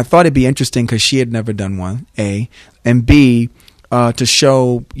 I thought it'd be interesting because she had never done one, A, and B, to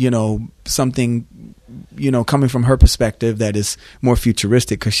show, something, coming from her perspective that is more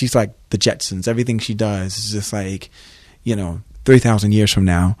futuristic, because she's like the Jetsons. Everything she does is just like, 3,000 years from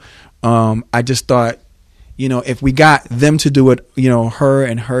now. I just thought, if we got them to do it, her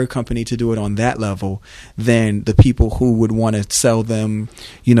and her company to do it on that level, then the people who would want to sell them,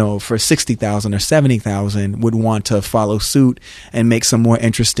 for 60,000 or 70,000 would want to follow suit and make some more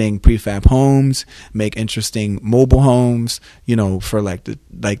interesting prefab homes, make interesting mobile homes, for like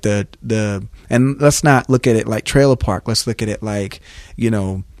the and let's not look at it like trailer park. Let's look at it like,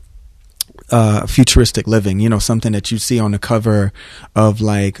 futuristic living, something that you see on the cover of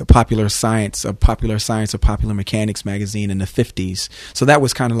like Popular Science or Popular Mechanics magazine in the 50s. So that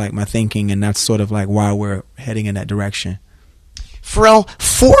was kind of like my thinking, and that's sort of like why we're heading in that direction. Pharrell,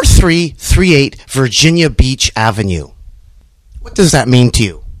 4338 Virginia Beach Avenue. What does that mean to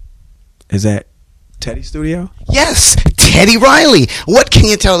you? Is that Teddy's studio? Yes, Teddy Riley. What can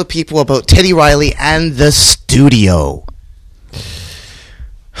you tell the people about Teddy Riley and the studio?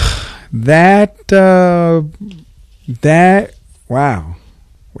 That wow,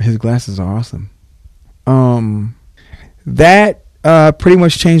 his glasses are awesome. That pretty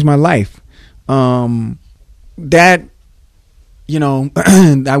much changed my life. That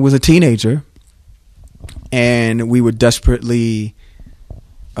I was a teenager, and we were desperately,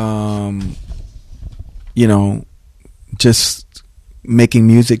 just making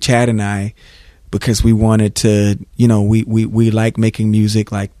music, Chad and I, because we wanted to, we like making music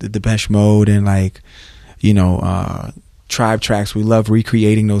like the Depeche Mode and like, Tribe tracks. We love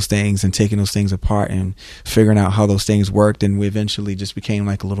recreating those things and taking those things apart and figuring out how those things worked. And we eventually just became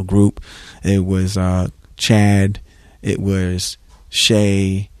like a little group. It was Chad, it was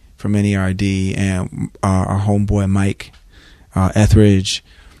Shay from NERD, and our homeboy Mike Etheridge.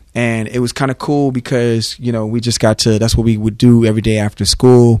 And it was kind of cool because, we just got to, that's what we would do every day after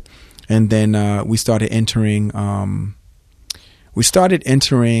school. And then we started entering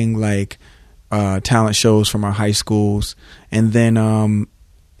like talent shows from our high schools. And then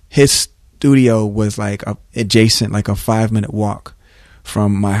his studio was like adjacent, like a 5-minute walk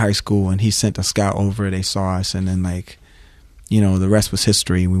from my high school. And he sent a scout over. They saw us, and then like, the rest was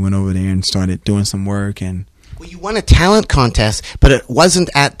history. We went over there and started doing some work. And well, you won a talent contest, but it wasn't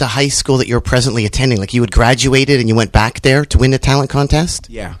at the high school that you're presently attending. Like you had graduated and you went back there to win the talent contest?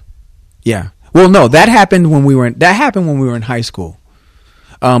 Yeah. Well, no, that happened when we were in high school.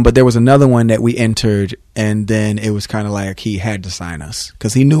 But there was another one that we entered, and then it was kind of like he had to sign us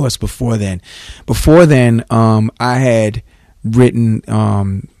because he knew us before then. I had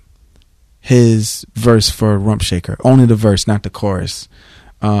written his verse for Rump Shaker, only the verse, not the chorus.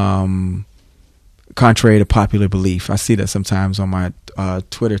 Contrary to popular belief, I see that sometimes on my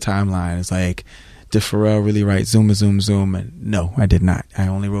Twitter timeline. It's like, did Pharrell really write Zoom, Zoom, Zoom? And no, I did not. I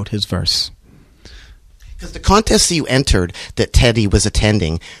only wrote his verse. Because the contest that you entered that Teddy was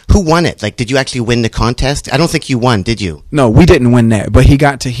attending, who won it? Like, did you actually win the contest? I don't think you won, did you? No, we didn't win that, but he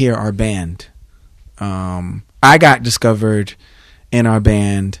got to hear our band. I got discovered in our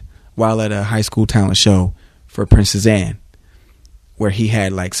band while at a high school talent show for Princess Anne, where he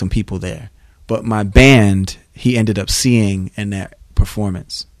had like some people there. But my band, he ended up seeing in that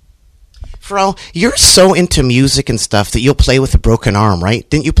performance. Pharrell, you're so into music and stuff that you'll play with a broken arm, right?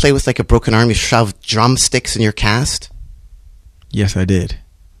 Didn't you play with like a broken arm? You shoved drumsticks in your cast? Yes, I did.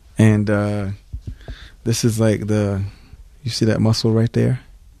 And this is like you see that muscle right there?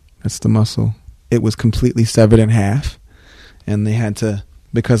 That's the muscle. It was completely severed in half. And they had to,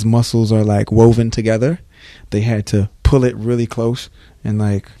 because muscles are like woven together, they had to pull it really close and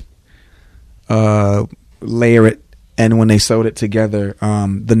like layer it. And when they sewed it together,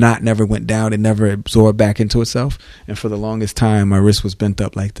 the knot never went down. It never absorbed back into itself. And for the longest time, my wrist was bent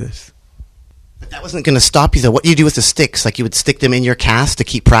up like this. But that wasn't going to stop you, though. What do you do with the sticks? Like you would stick them in your cast to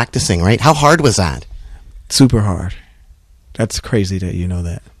keep practicing, right? How hard was that? Super hard. That's crazy that you know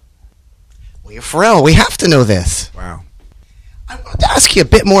that. Well, you're Pharrell. We have to know this. Wow. I wanted to ask you a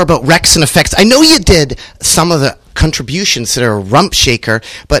bit more about Rex and Effects. I know you did some of the contributions that are Rump Shaker,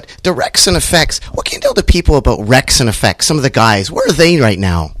 but the Rex and Effects, what can you tell the people about Rex and Effects? Some of the guys, where are they right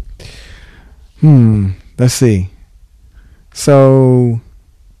now? Let's see. So,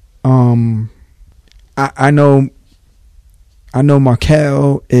 I know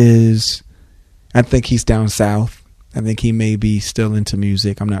Markel is, I think he's down south. I think he may be still into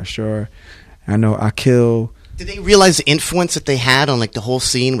music. I'm not sure. I know Akil. Did they realize the influence that they had on like the whole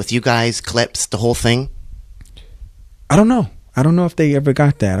scene with you guys, clips, the whole thing? I don't know. I don't know if they ever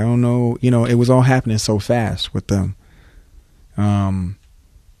got that. I don't know. You know, it was all happening so fast with them.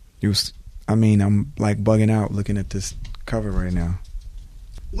 It was. I mean, I'm like bugging out looking at this cover right now.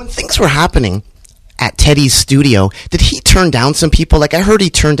 When things were happening at Teddy's studio, did he turn down some people? Like, I heard he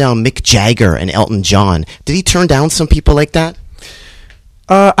turned down Mick Jagger and Elton John. Did he turn down some people like that?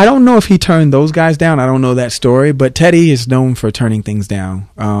 I don't know if he turned those guys down. I don't know that story, but Teddy is known for turning things down.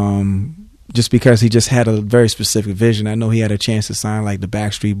 Just because he just had a very specific vision. I know he had a chance to sign like the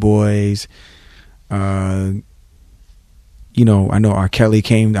Backstreet Boys. You know, I know R. Kelly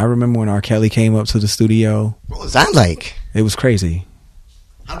came. I remember when R. Kelly came up to the studio. What was that like? It was crazy.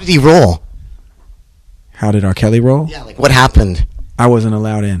 How did he roll? How did R. Kelly roll? Yeah, like what happened? I wasn't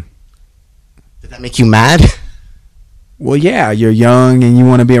allowed in. Did that make you mad? Well, yeah, you're young and you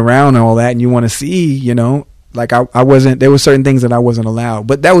want to be around all that and you want to see, you know, like I wasn't, there were certain things that I wasn't allowed,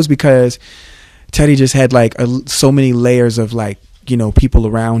 but that was because Teddy just had like so many layers of like, you know, people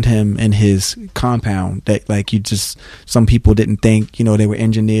around him in his compound that like some people didn't think, you know, they were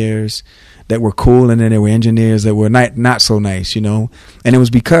engineers that were cool, and then there were engineers that were not so nice, you know, and it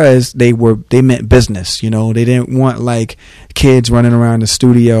was because they meant business, you know, they didn't want like kids running around the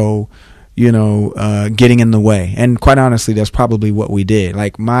studio, you know, getting in the way. And quite honestly, that's probably what we did.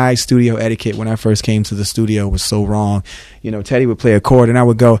 Like my studio etiquette when I first came to the studio was so wrong. You know, Teddy would play a chord and I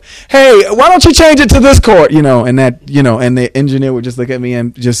would go, "Hey, why don't you change it to this chord?" You know, and that, you know, and the engineer would just look at me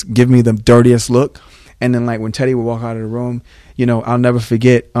and just give me the dirtiest look. And then like when Teddy would walk out of the room, you know, I'll never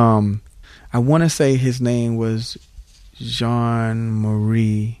forget, I want to say his name was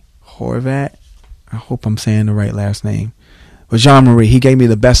Jean-Marie Horvat. I hope I'm saying the right last name. But Jean-Marie, he gave me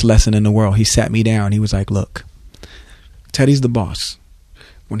the best lesson in the world. He sat me down. He was like, "Look, Teddy's the boss.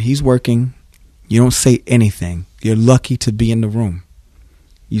 When he's working, you don't say anything. You're lucky to be in the room.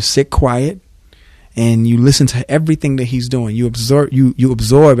 You sit quiet and you listen to everything that he's doing. You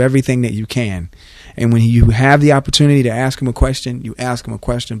absorb everything that you can. And when you have the opportunity to ask him a question, you ask him a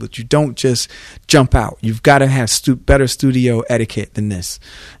question, but you don't just jump out. You've got to have better studio etiquette than this.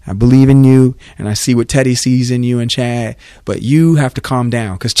 I believe in you, and I see what Teddy sees in you and Chad, but you have to calm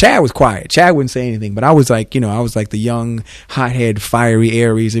down." Because Chad was quiet. Chad wouldn't say anything, but I was like, you know, I was like the young, hothead, fiery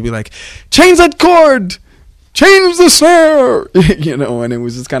Aries. They'd be like, "Change that chord! Change the snare!" You know, and it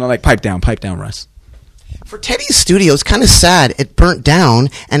was just kind of like, pipe down, Russ. For Teddy's studio, it's kind of sad. It burnt down,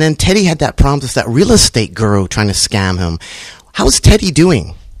 and then Teddy had that problem with that real estate guru trying to scam him. How's Teddy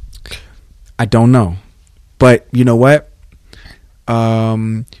doing? I don't know, but you know what?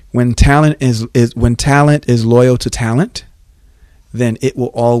 When talent is loyal to talent, then it will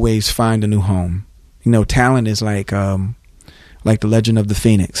always find a new home. You know, talent is like the legend of the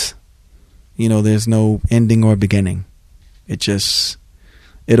Phoenix. You know, there's no ending or beginning.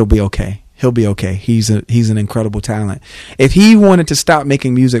 It'll be okay. He'll be okay. He's an incredible talent. If he wanted to stop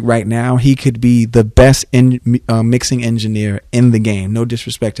making music right now, he could be the best mixing engineer in the game. No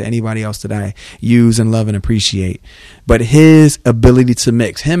disrespect to anybody else that I use and love and appreciate. But his ability to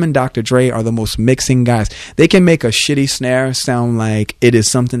mix, him and Dr. Dre are the most mixing guys. They can make a shitty snare sound like it is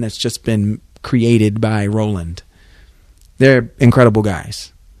something that's just been created by Roland. They're incredible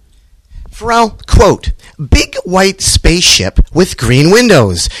guys. Pharrell, quote, "Big white spaceship with green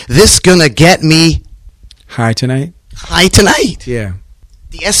windows. This gonna get me high tonight." High tonight. Yeah.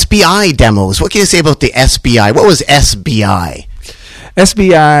 The SBI demos. What can you say about the SBI? What was SBI?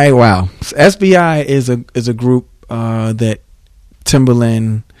 SBI, wow. SBI is a group that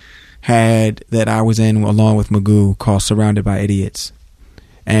Timbaland had that I was in along with Magoo called Surrounded by Idiots.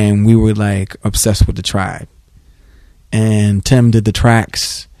 And we were like obsessed with the Tribe. And Tim did the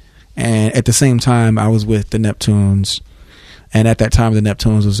tracks. And at the same time, I was with the Neptunes. And at that time, the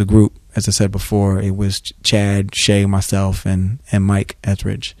Neptunes was a group, as I said before. It was Chad, Shay, myself, and Mike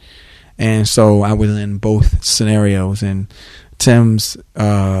Etheridge. And so I was in both scenarios. And Tim's,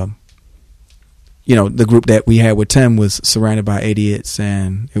 the group that we had with Tim was Surrounded by Idiots,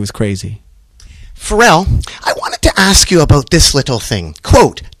 and it was crazy. Pharrell, I wanted to ask you about this little thing.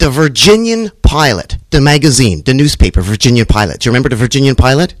 Quote, the Virginian Pilot, the magazine, the newspaper, Virginian Pilot. Do you remember the Virginian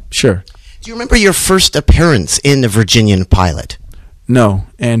Pilot? Sure. Do you remember your first appearance in the Virginian Pilot? No,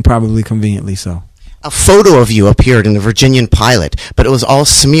 and probably conveniently so. A photo of you appeared in the Virginian Pilot, but it was all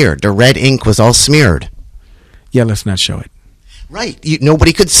smeared. The red ink was all smeared. Yeah, let's not show it. Right.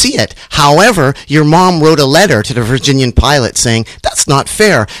 Nobody could see it. However, your mom wrote a letter to the Virginian Pilot saying, "That's not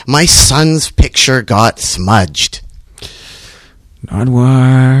fair. My son's picture got smudged."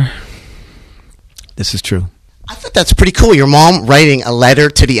 Nardwuar. This is true. I thought that's pretty cool. Your mom writing a letter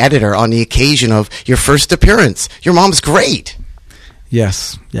to the editor on the occasion of your first appearance. Your mom's great.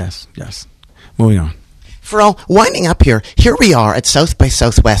 Yes. Moving on. Pharrell, winding up here we are at South by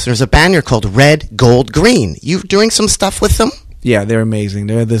Southwest. There's a band here called Red, Gold, Green. You doing some stuff with them? Yeah, they're amazing.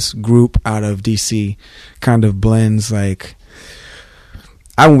 They're this group out of DC, kind of blends like,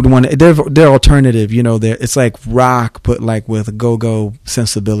 I would want to, they're alternative, you know, it's like rock, but like with go-go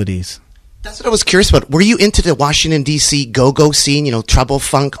sensibilities. That's what I was curious about. Were you into the Washington, D.C. go-go scene, you know, Trouble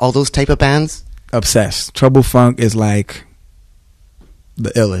Funk, all those type of bands? Obsessed. Trouble Funk is like the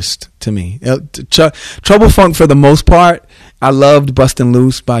illest to me. Trouble Funk, for the most part, I loved Bustin'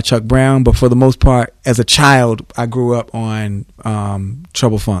 Loose by Chuck Brown, but for the most part, as a child, I grew up on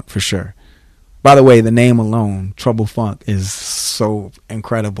Trouble Funk for sure. By the way, the name alone, Trouble Funk, is so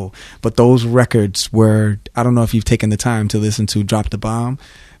incredible. But those records were, I don't know if you've taken the time to listen to Drop the Bomb,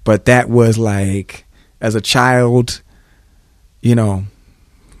 but that was like, as a child, you know,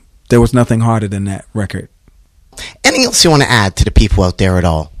 there was nothing harder than that record. Anything else you want to add to the people out there at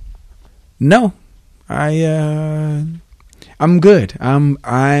all? No. I'm good. I'm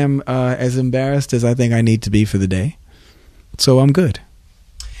as embarrassed as I think I need to be for the day. So I'm good.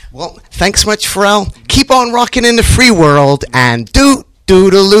 Well, thanks much, Pharrell. Keep on rocking in the free world and do.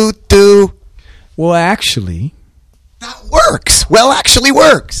 Well, actually, that works. Well, actually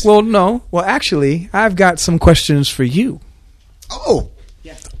works. Well, no. Well, actually, I've got some questions for you. Oh.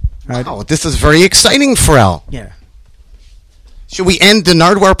 Yeah. Wow, this is very exciting, Pharrell. Yeah. Should we end the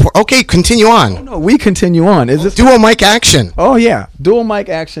Nardwuar? Okay, continue on. Oh, no, we continue on. Is this dual mic action? Oh, yeah. Dual mic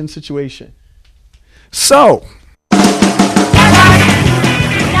action situation. So.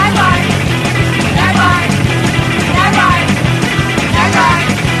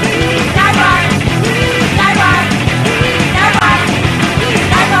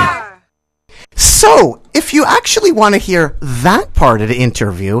 So, if you actually want to hear that part of the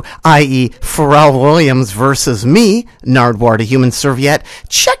interview, i.e. Pharrell Williams versus me, Nardwuar the Human Serviette,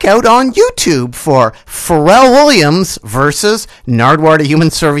 check out on YouTube for Pharrell Williams versus Nardwuar the Human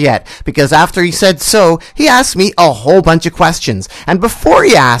Serviette. Because after he said so, he asked me a whole bunch of questions. And before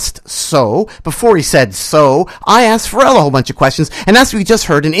he said so, I asked Pharrell a whole bunch of questions. And as we just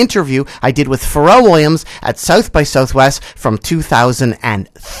heard, an interview I did with Pharrell Williams at South by Southwest from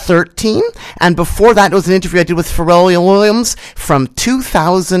 2013. And before that, it was an interview I did with Pharrell Williams from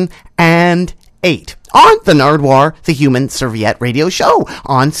 2008 on the Nardwuar, the Human Serviette radio show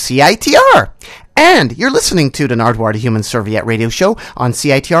on CITR. And you're listening to the Nardwuar, the Human Serviette radio show on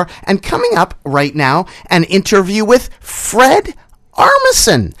CITR. And coming up right now, an interview with Fred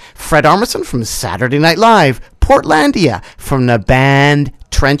Armisen. Fred Armisen from Saturday Night Live, Portlandia, from the band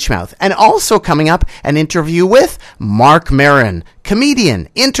Trenchmouth. And also coming up, an interview with Marc Maron, comedian,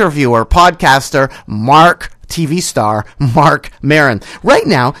 interviewer, podcaster, Marc, TV star Marc Maron. Right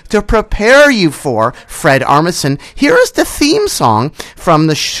now, to prepare you for Fred Armisen, here is the theme song from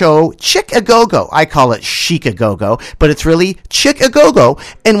the show Chick-A-Go-Go. I call it Chic-A-Go-Go, but it's really Chick-A-Go-Go,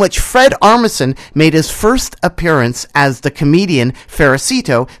 in which Fred Armisen made his first appearance as the comedian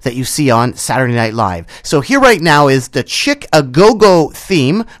Ferracito that you see on Saturday Night Live. So here right now is the Chick-A-Go-Go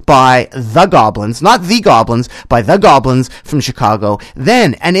theme by The Goblins, not The Goblins, by The Goblins from Chicago.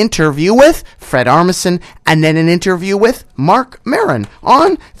 Then an interview with Fred Armisen, and then an interview with Marc Maron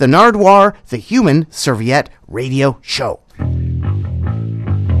on the Nardwuar, the Human Serviette radio show.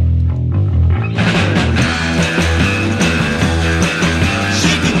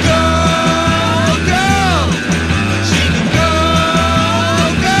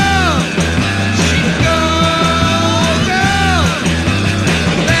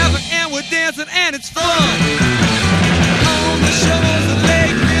 And it's fun on the shores of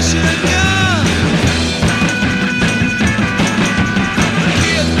Lake Michigan.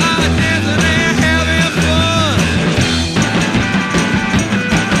 Kids are dancing and having fun.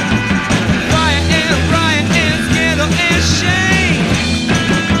 Fire and riot and scandal and shame.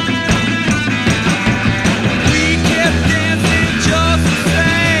 We kept dancing just the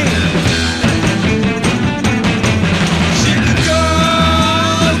same. Chicago.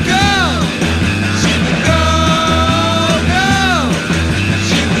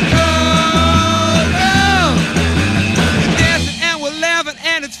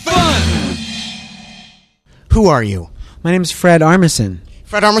 Who are you? My name's Fred Armisen.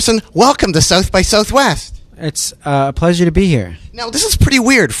 Fred Armisen, welcome to South by Southwest. It's a pleasure to be here. Now, this is pretty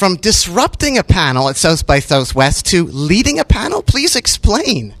weird. From disrupting a panel at South by Southwest to leading a panel, please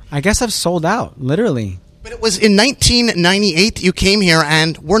explain. I guess I've sold out, literally. But it was in 1998 you came here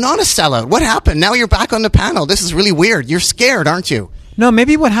and were not a sellout. What happened? Now you're back on the panel. This is really weird. You're scared, aren't you? No,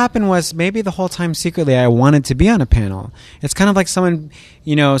 maybe what happened was maybe the whole time secretly I wanted to be on a panel. It's kind of like someone,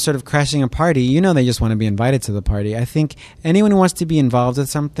 sort of crashing a party. They just want to be invited to the party. I think anyone who wants to be involved with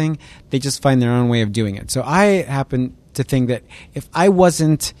something, they just find their own way of doing it. So I happen to think that if I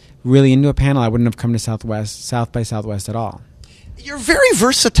wasn't really into a panel, I wouldn't have come to South by Southwest at all. You're very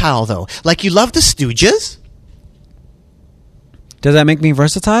versatile, though. Like, you love the Stooges. Does that make me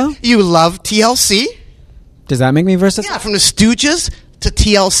versatile? You love TLC. Does that make me versatile? Yeah, from the Stooges to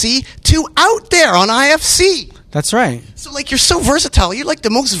TLC to Out There on IFC. That's right. So, like, you're so versatile. You're like the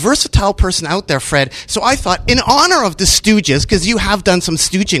most versatile person out there, Fred. So I thought, in honor of the Stooges, because you have done some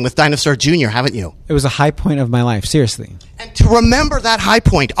stooging with Dinosaur Jr., haven't you? It was a high point of my life, seriously. And to remember that high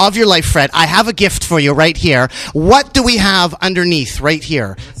point of your life, Fred, I have a gift for you right here. What do we have underneath right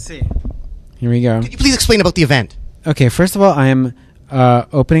here? Let's see. Here we go. Could you please explain about the event? Okay, first of all, I am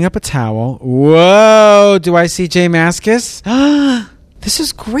opening up a towel. Whoa! Do I see Jay Mascis? This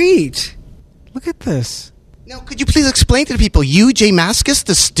is great. Look at this. Now, could you please explain to the people, you, Jay Mascis,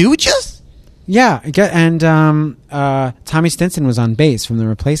 the Stooges? Yeah, and Tommy Stinson was on bass from The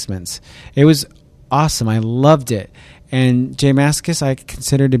Replacements. It was awesome. I loved it. And Jay Mascis I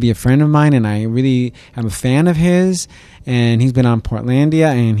consider to be a friend of mine, and I really am a fan of his. And he's been on Portlandia,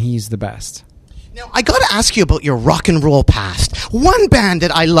 and he's the best. Now, I got to ask you about your rock and roll past. One band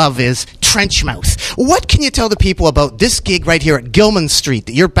that I love is Trenchmouth. What can you tell the people about this gig right here at Gilman Street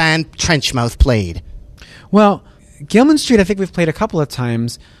that your band Trenchmouth played? Well, Gilman Street, I think we've played a couple of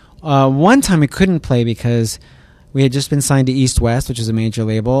times. One time we couldn't play because we had just been signed to East West, which is a major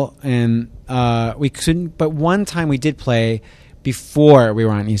label, and we couldn't. But one time we did play before we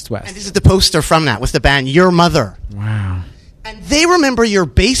were on East West. And this is the poster from that with the band Your Mother. Wow. And they remember your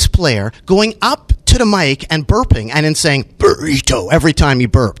bass player going up to the mic and burping and then saying burrito every time he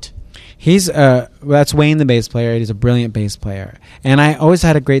burped. He's that's Wayne, the bass player. He's a brilliant bass player. And I always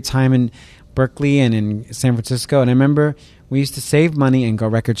had a great time in Berkeley and in San Francisco. And I remember we used to save money and go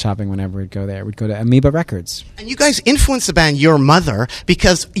record shopping whenever we'd go there. We'd go to Amoeba Records. And you guys influenced the band Your Mother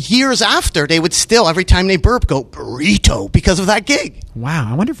because years after, they would still, every time they burp, go burrito because of that gig.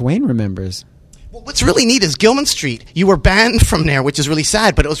 Wow. I wonder if Wayne remembers. Well, what's really neat is Gilman Street. You were banned from there, which is really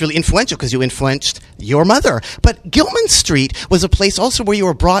sad, but it was really influential because you influenced Your Mother. But Gilman Street was a place also where you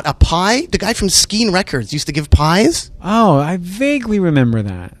were brought a pie. The guy from Skeen Records used to give pies. Oh, I vaguely remember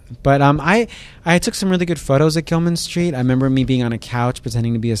that. But I took some really good photos at Gilman Street. I remember me being on a couch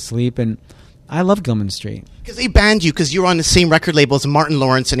pretending to be asleep, and I love Gilman Street. Because they banned you because you were on the same record label as Martin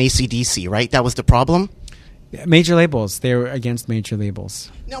Lawrence and AC/DC, right? That was the problem? Major labels. They were against major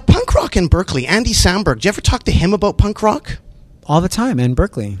labels. Now, punk rock in Berkeley, Andy Samberg, did you ever talk to him about punk rock? All the time, in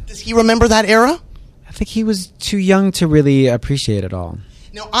Berkeley. Does he remember that era? I think he was too young to really appreciate it all.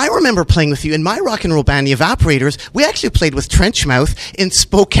 Now, I remember playing with you in my rock and roll band, the Evaporators. We actually played with Trenchmouth in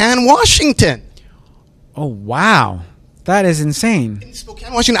Spokane, Washington. Oh, wow. That is insane. In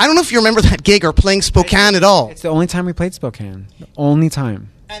Spokane, Washington. I don't know if you remember that gig or playing Spokane at all. It's the only time we played Spokane. The only time.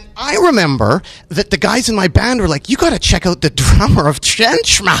 And I remember that the guys in my band were like, you got to check out the drummer of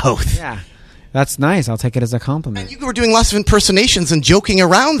Trenchmouth. Yeah. That's nice. I'll take it as a compliment. And you were doing lots of impersonations and joking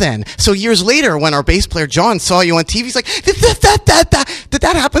around then. So years later, when our bass player John saw you on TV, he's like, did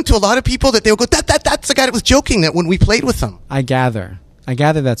that happen to a lot of people that they would go, that's the guy that was joking that when we played with them? I gather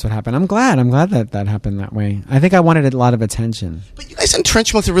that's what happened. I'm glad that happened that way. I think I wanted a lot of attention. But you guys in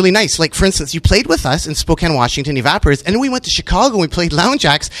Trenchmouth are really nice. Like, for instance, you played with us in Spokane, Washington, Evaporators, and then we went to Chicago and we played Lounge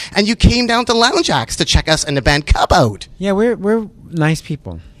Acts, and you came down to Lounge Acts to check us and the band Cub out. Yeah, we're nice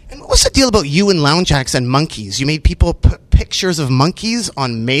people. And what was the deal about you and Lounge Acts and monkeys? You made people put pictures of monkeys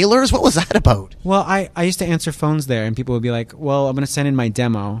on mailers? What was that about? Well, I used to answer phones there, and people would be like, well, I'm going to send in my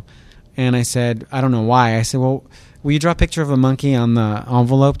demo. And I said, I don't know why. I said, well, will you draw a picture of a monkey on the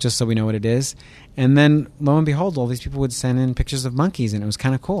envelope just so we know what it is? And then, lo and behold, all these people would send in pictures of monkeys, and it was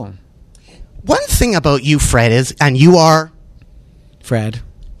kind of cool. One thing about you, Fred, is, and you are... Fred.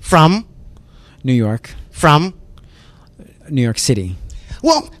 From? New York. From? New York City.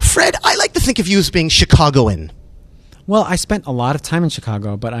 Well, Fred, I like to think of you as being Chicagoan. Well, I spent a lot of time in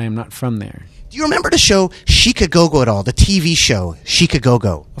Chicago, but I am not from there. Do you remember the show Chicago at all? The TV show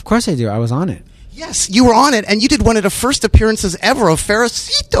Chicago? Of course I do. I was on it. Yes, you were on it, and you did one of the first appearances ever of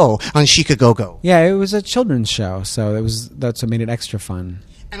Ferracito on Chicago. Yeah, it was a children's show, so that's what made it extra fun.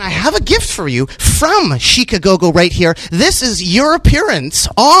 And I have a gift for you from Chicago right here. This is your appearance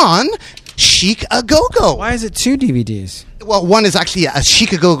on Chicago. Why is it 2 DVDs? Well, one is actually a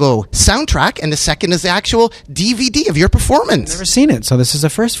Chicago soundtrack, and the second is the actual DVD of your performance. I've never seen it, so this is a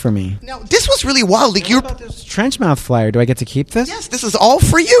first for me. Now, this was really wild. Like, what about this Trenchmouth flyer? Do I get to keep this? Yes, this is all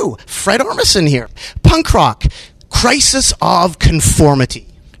for you. Fred Armisen here. Punk rock. Crisis of Conformity.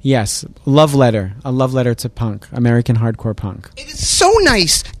 Yes, a love letter to punk, American hardcore punk. It is so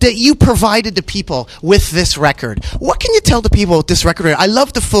nice that you provided the people with this record. What can you tell the people with this record? I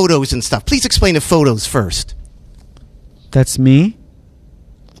love the photos and stuff. Please explain the photos first. That's me,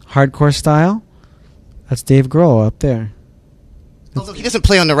 hardcore style. That's Dave Grohl up there. Although he doesn't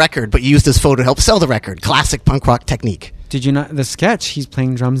play on the record, but you used this photo to help sell the record. Classic punk rock technique. Did you not? The sketch, he's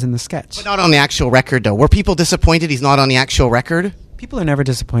playing drums in the sketch. But not on the actual record, though. Were people disappointed he's not on the actual record? People are never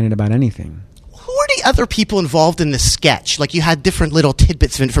disappointed about anything. Who are the other people involved in the sketch? Like, you had different little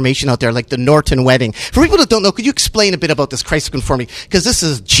tidbits of information out there, like the Norton wedding. For people that don't know, could you explain a bit about this Crisis of Conformity? Because this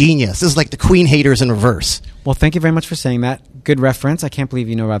is genius. This is like the Queen haters in reverse. Well, thank you very much for saying that. Good reference. I can't believe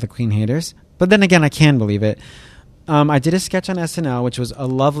you know about the Queen haters. But then again, I can believe it. I did a sketch on SNL, which was a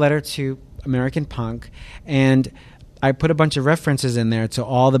love letter to American punk, and I put a bunch of references in there to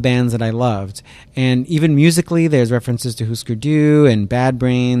all the bands that I loved. And even musically, there's references to Husker Du and Bad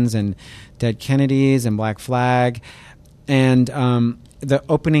Brains and Dead Kennedys and Black Flag. And the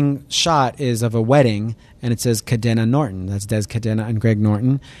opening shot is of a wedding, and it says Cadena Norton. That's Des Cadena and Greg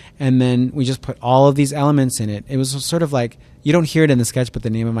Norton. And then we just put all of these elements in it. It was sort of like, you don't hear it in the sketch, but the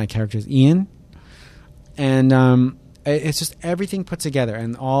name of my character is Ian. And it's just everything put together,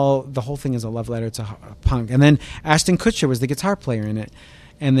 and the whole thing is a love letter to punk. And then Ashton Kutcher was the guitar player in it,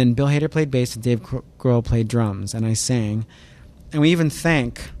 and then Bill Hader played bass, and Dave Grohl played drums, and I sang. And we even if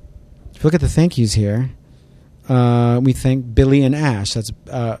you look at the thank yous here, we thank Billy and Ash.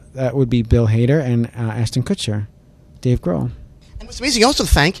 That would be Bill Hader and Ashton Kutcher, Dave Grohl. And what's amazing, you also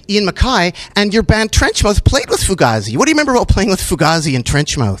thank Ian Mackay, and your band Trenchmouth played with Fugazi. What do you remember about playing with Fugazi and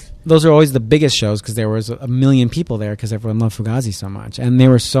Trenchmouth? Those are always the biggest shows because there was a million people there because everyone loved Fugazi so much. And they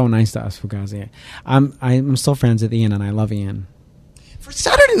were so nice to us, Fugazi. I'm still friends with Ian, and I love Ian. For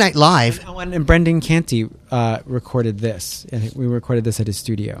Saturday Night Live... And Brendan Canty recorded this. We recorded this at his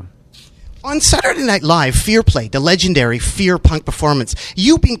studio. On Saturday Night Live, Fear played, the legendary Fear punk performance.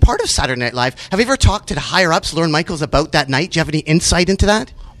 You being part of Saturday Night Live, have you ever talked to the higher-ups, Lorne Michaels, about that night? Do you have any insight into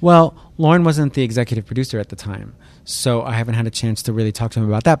that? Well, Lorne wasn't the executive producer at the time, so I haven't had a chance to really talk to him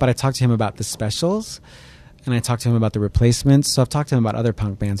about that, but I talked to him about the specials, and I talked to him about the replacements, so I've talked to him about other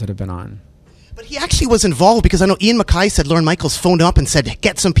punk bands that have been on. But he actually was involved because I know Ian Mackay said Lorne Michaels phoned up and said,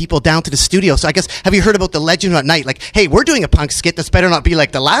 get some people down to the studio. So I guess, have you heard about the legend at night? Like, hey, we're doing a punk skit. This better not be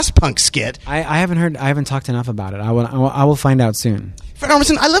like the last punk skit. I haven't talked enough about it. I will find out soon. Fred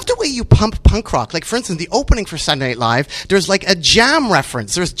Armisen, I love the way you pump punk rock. Like, for instance, the opening for Saturday Night Live, there's like a Jam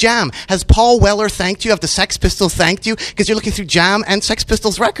reference. There's Jam. Has Paul Weller thanked you? Have the Sex Pistols thanked you? Because you're looking through Jam and Sex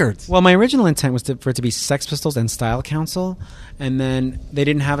Pistols records. Well, my original intent was for it to be Sex Pistols and Style Council, and then they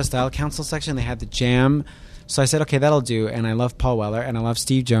didn't have a Style Council section. They had the Jam. So I said, okay, that'll do. And I love Paul Weller, and I love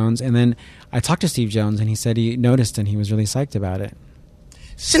Steve Jones. And then I talked to Steve Jones, and he said he noticed, and he was really psyched about it.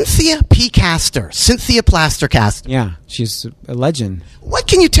 Cynthia P. Castor. Cynthia Plastercaster. Yeah, she's a legend. What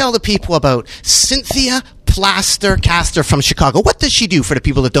can you tell the people about Cynthia Plastercaster from Chicago? What does she do for the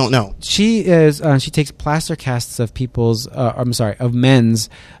people that don't know? She takes plaster casts of of men's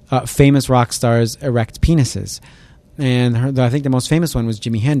famous rock stars' erect penises. And I think the most famous one was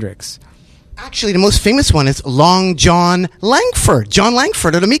Jimi Hendrix. Actually, the most famous one is Long John Langford. John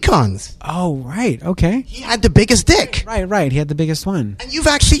Langford of the Mekons. Oh, right. Okay. He had the biggest dick. Right. He had the biggest one. And you've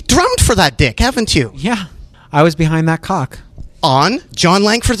actually drummed for that dick, haven't you? Yeah. I was behind that cock. On John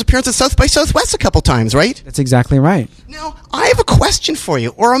Langford's appearance at South by Southwest a couple times, right? That's exactly right. Now, I have a question for you,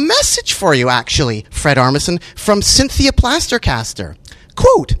 or a message for you, actually, Fred Armisen, from Cynthia Plastercaster.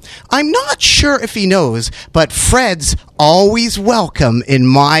 Quote, I'm not sure if he knows, but Fred's always welcome in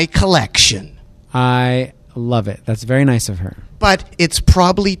my collection. I love it. That's very nice of her. But it's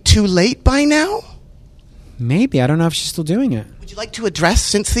probably too late by now? Maybe. I don't know if she's still doing it. Would you like to address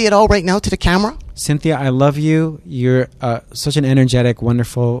Cynthia at all right now to the camera? Cynthia, I love you. You're such an energetic,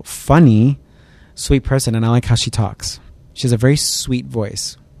 wonderful, funny, sweet person, and I like how she talks. She has a very sweet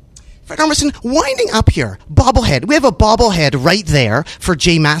voice. Fred Armisen, winding up here, bobblehead. We have a bobblehead right there for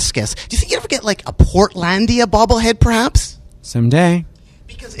Jay Mascis. Do you think you'd ever get like a Portlandia bobblehead, perhaps? Someday.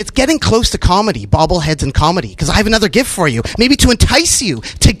 Because it's getting close to comedy, bobbleheads and comedy. Because I have another gift for you, maybe to entice you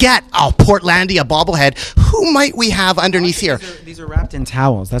to get a Portlandia bobblehead. Who might we have underneath here? These are wrapped in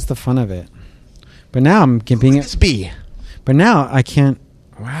towels. That's the fun of it. But now I'm being it. Be. But now I can't.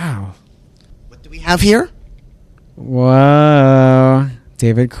 Wow. What do we have here? Whoa.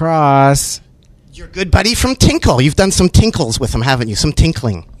 David Cross. Your good buddy from Tinkle. You've done some tinkles with him, haven't you? Some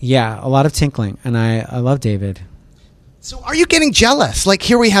tinkling. Yeah, a lot of tinkling. And I love David. So are you getting jealous? Like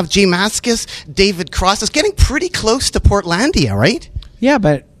here we have Jay Mascis, David Cross. It's getting pretty close to Portlandia, right? Yeah,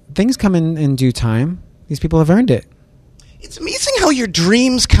 but things come in due time. These people have earned it. It's amazing how your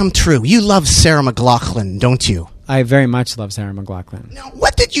dreams come true. You love Sarah McLachlan, don't you? I very much love Sarah McLachlan. Now,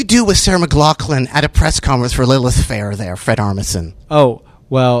 what did you do with Sarah McLachlan at a press conference for Lilith Fair there, Fred Armisen? Oh,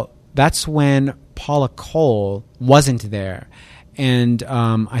 well, that's when Paula Cole wasn't there. And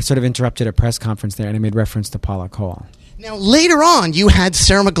I sort of interrupted a press conference there, and I made reference to Paula Cole. Now, later on, you had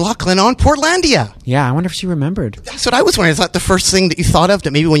Sarah McLachlan on Portlandia. Yeah, I wonder if she remembered. That's what I was wondering. Is that the first thing that you thought of, that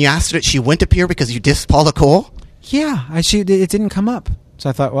maybe when you asked her that she wouldn't appear because you dissed Paula Cole? Yeah, it didn't come up.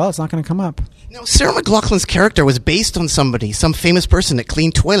 So I thought, well, it's not going to come up. Now, Sarah McLachlan's character was based on somebody, some famous person that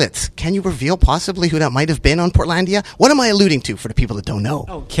cleaned toilets. Can you reveal possibly who that might have been on Portlandia? What am I alluding to for the people that don't know?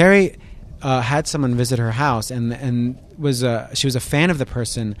 Oh, Carrie had someone visit her house, and she was a fan of the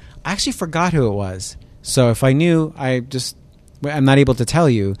person. I actually forgot who it was. So if I knew, I'm not able to tell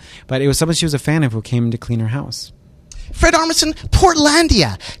you, but it was someone she was a fan of who came to clean her house. Fred Armisen,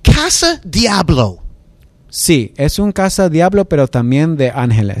 Portlandia, Casa Diablo. Sí, es un casa diablo, pero también de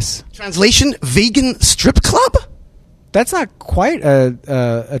ángeles. Translation, vegan strip club? That's not quite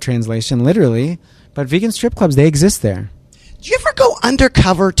a translation, literally, but vegan strip clubs, they exist there. Do you ever go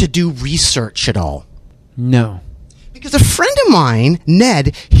undercover to do research at all? No. Because a friend of mine,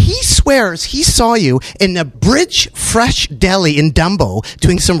 Ned, he swears he saw you in the Bridge Fresh Deli in Dumbo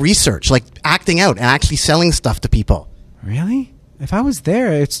doing some research, like acting out and actually selling stuff to people. Really? If I was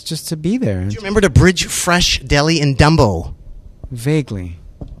there, it's just to be there. Do you remember the Bridge Fresh Deli in Dumbo? Vaguely.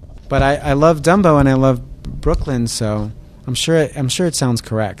 But I love Dumbo and I love Brooklyn, so I'm sure it sounds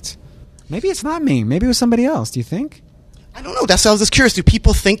correct. Maybe it's not me. Maybe it was somebody else. Do you think? I don't know. That's why I was just curious. Do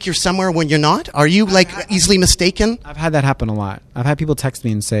people think you're somewhere when you're not? Are you easily mistaken? I've had that happen a lot. I've had people text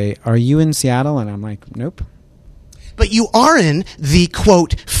me and say, "Are you in Seattle?" And I'm like, "Nope." But you are in the,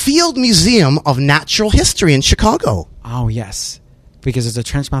 quote, Field Museum of Natural History in Chicago. Oh, yes. Because there's a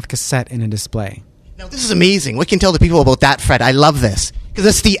trenchmouth cassette in a display. Now, this is amazing. What can you tell the people about that, Fred? I love this. Because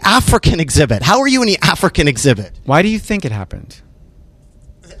it's the African exhibit. How are you in the African exhibit? Why do you think it happened?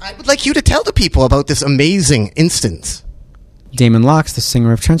 I would like you to tell the people about this amazing instance. Damon Locks, the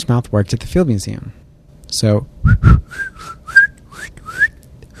singer of Trenchmouth, worked at the Field Museum. So...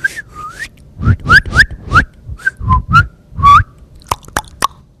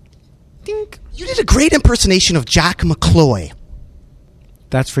 Dink. You did a great impersonation of Jack McCloy.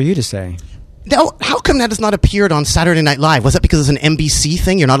 That's for you to say. Now, how come that has not appeared on Saturday Night Live? Was that because it's an NBC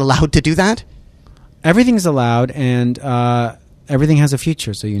thing? You're not allowed to do that? Everything's allowed, and everything has a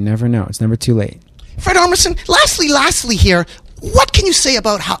future, so you never know. It's never too late. Fred Armisen, lastly here, what can you say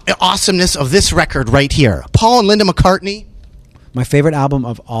about the awesomeness of this record right here? Paul and Linda McCartney? My favorite album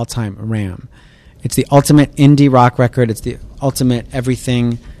of all time, Ram. It's the ultimate indie rock record. It's the ultimate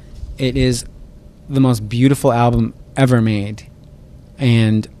everything. It is the most beautiful album ever made.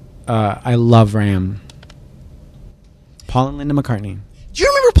 And I love Ram. Paul and Linda McCartney. Do you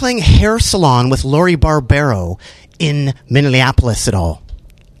remember playing Hair Salon with Laurie Barbero in Minneapolis at all?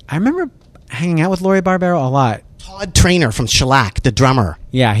 I remember hanging out with Laurie Barbero a lot. Todd Trainer from Shellac, the drummer.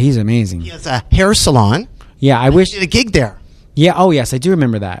 Yeah, he's amazing. He has a hair salon. Yeah, I wish... He did a gig there. Yeah, oh yes, I do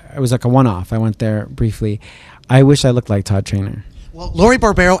remember that. It was like a one-off. I went there briefly. I wish I looked like Todd Trainer. Well, Laurie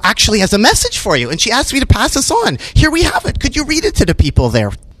Barbero actually has a message for you, and she asked me to pass this on. Here we have it. Could you read it to the people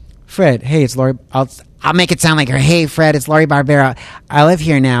there? Fred, hey, it's Laurie... I'll make it sound like her. Hey, Fred, it's Laurie Barbero. I live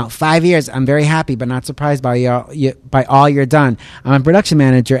here now. 5 years. I'm very happy, but not surprised by all you're done. I'm a production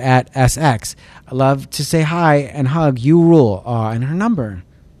manager at SX. I love to say hi and hug. You rule. And her number.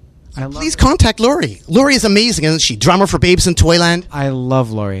 Please contact Laurie. Laurie is amazing, isn't she? Drummer for Babes in Toyland. I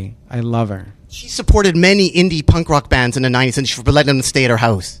love Laurie. I love her. She supported many indie punk rock bands in the 90s, and she let them stay at her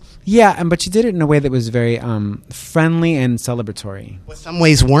house. Yeah, but she did it in a way that was very friendly and celebratory. Well, some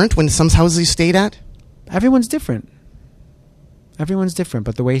ways weren't when some houses you stayed at? Everyone's different.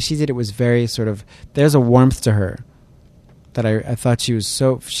 But the way she did it was very sort of... There's a warmth to her that I thought she's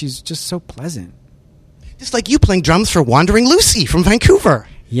just so pleasant. Just like you playing drums for Wandering Lucy from Vancouver.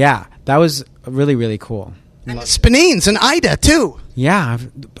 Yeah, that was really, really cool. And the Spinanes and Ida, too. Yeah,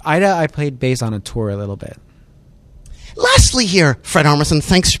 Ida, I played bass on a tour a little bit. Lastly here, Fred Armisen,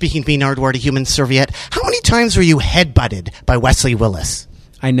 thanks for speaking to me, Nardwuar, to Human Serviette. How many times were you headbutted by Wesley Willis?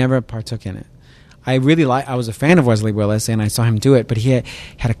 I never partook in it. I was a fan of Wesley Willis, and I saw him do it, but he had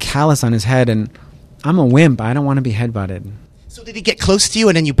a callus on his head, and I'm a wimp. I don't want to be headbutted. So did he get close to you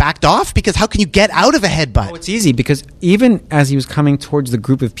and then you backed off? Because how can you get out of a headbutt? Oh, it's easy, because even as he was coming towards the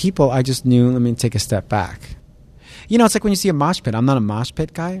group of people, I just knew, let me take a step back. You know, it's like when you see a mosh pit. I'm not a mosh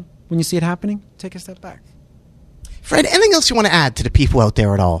pit guy. When you see it happening, take a step back. Fred, anything else you want to add to the people out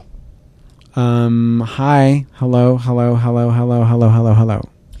there at all? Hi. Hello.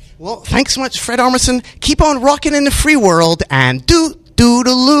 Well, thanks so much, Fred Armisen. Keep on rocking in the free world and do.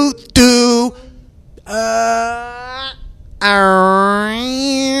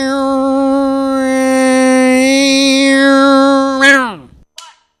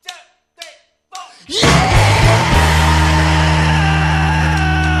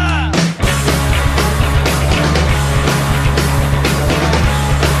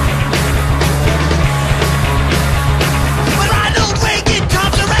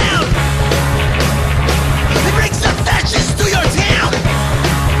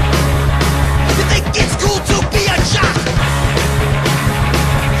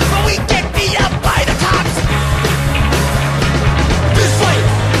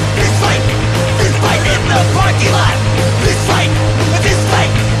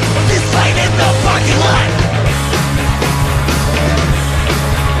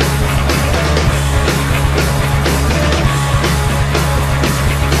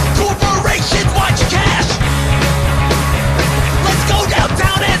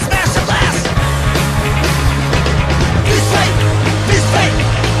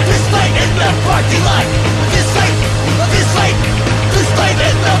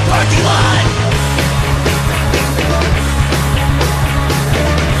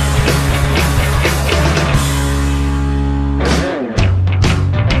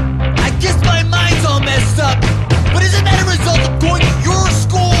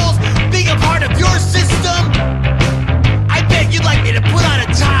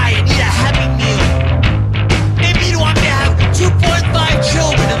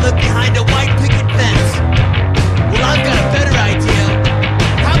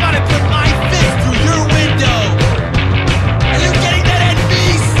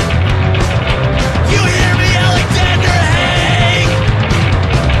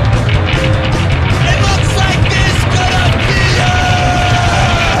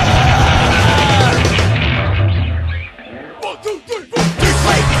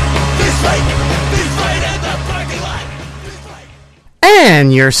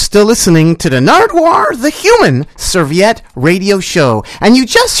 And you're still listening to the Nardwuar, the Human Serviette Radio Show. And you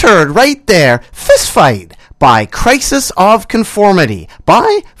just heard right there, Fist Fight by Crisis of Conformity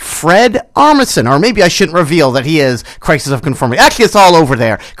by Fred Armisen. Or maybe I shouldn't reveal that he is Crisis of Conformity. Actually, it's all over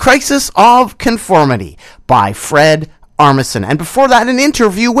there. Crisis of Conformity by Fred Armisen. And before that, an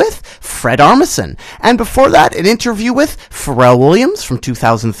interview with Fred Armisen. And before that, an interview with Pharrell Williams from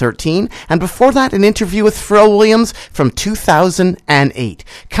 2013. And before that, an interview with Pharrell Williams from 2008.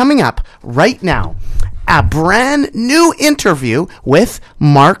 Coming up right now, a brand new interview with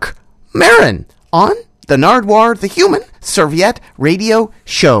Marc Maron on the Nardwuar, the Human Serviette Radio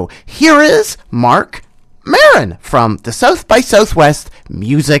Show. Here is Marc Maron from the South by Southwest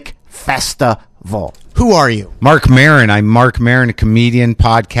Music Festival. Who are you? Marc Maron. I'm Marc Maron, a comedian,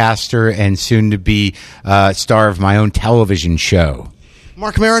 podcaster, and soon-to-be star of my own television show.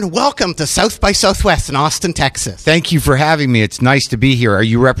 Marc Maron, welcome to South by Southwest in Austin, Texas. Thank you for having me. It's nice to be here. Are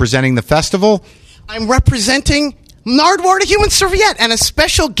you representing the festival? I'm representing Nardwuar, the Human Serviette, and a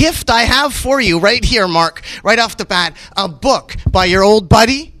special gift I have for you right here, Marc, right off the bat. A book by your old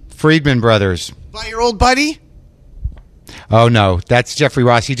buddy? Friedman Brothers. By your old buddy? Oh, no, that's Jeffrey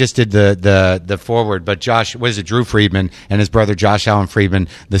Ross. He just did the forward. But Josh, what is it, Drew Friedman and his brother Josh Allen Friedman,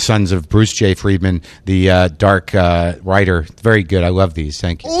 the sons of Bruce J. Friedman, the dark writer. Very good. I love these.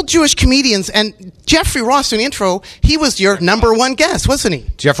 Thank you. Old Jewish comedians. And Jeffrey Ross, in the intro, he was your number one guest, wasn't he?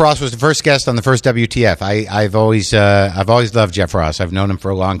 Jeff Ross was the first guest on the first WTF. I've always loved Jeff Ross. I've known him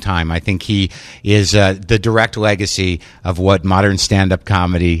for a long time. I think he is the direct legacy of what modern stand-up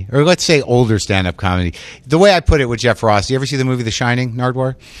comedy, or let's say older stand-up comedy. The way I put it with Jeff Ross, you ever see the movie The Shining,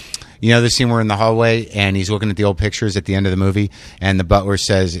 Nardwuar? You know the scene where in the hallway and he's looking at the old pictures at the end of the movie, and the butler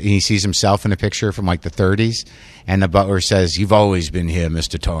says, he sees himself in a picture from like the 30s, and the butler says, "You've always been here,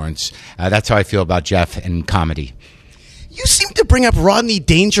 Mr. Torrance." That's how I feel about Jeff and comedy. You seem to bring up Rodney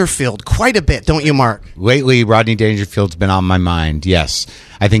Dangerfield quite a bit, don't you, Marc? Lately, Rodney Dangerfield's been on my mind, yes.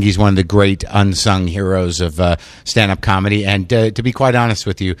 I think he's one of the great unsung heroes of stand-up comedy, and to be quite honest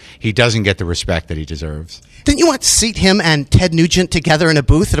with you, he doesn't get the respect that he deserves. Didn't you want to seat him and Ted Nugent together in a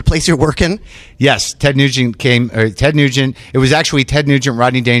booth at a place you're working? Yes, Ted Nugent, it was actually Ted Nugent,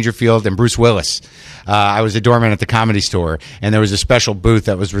 Rodney Dangerfield, and Bruce Willis. I was a doorman at the Comedy Store, and there was a special booth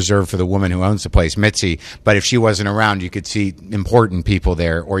that was reserved for the woman who owns the place, Mitzi. But if she wasn't around, you could see important people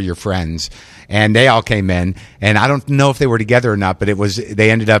there or your friends. And they all came in, and I don't know if they were together or not, but they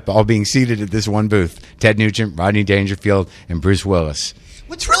ended up all being seated at this one booth. Ted Nugent, Rodney Dangerfield, and Bruce Willis.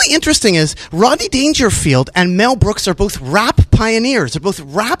 What's really interesting is Rodney Dangerfield and Mel Brooks are both rap pioneers. They're both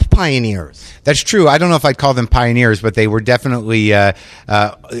rap pioneers. That's true. I don't know if I'd call them pioneers, but they were definitely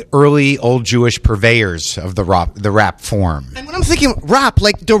early old Jewish purveyors of the rap form. And when I'm thinking rap,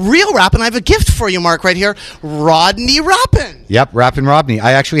 like the real rap, and I have a gift for you, Mark, right here, Rodney Rappin'. Yep, Rappin' Rodney.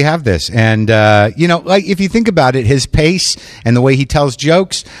 I actually have this. And, like if you think about it, his pace and the way he tells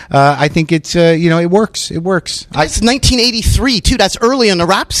jokes, I think it's, it works. It works. It's 1983, too. That's early in the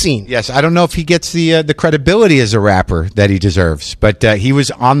rap scene. Yes, I don't know if he gets the credibility as a rapper that he deserves, but he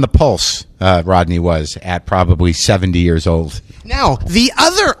was on the pulse. Rodney was at probably 70 years old. Now, the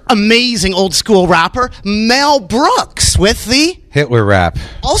other amazing old school rapper, Mel Brooks, with the Hitler rap.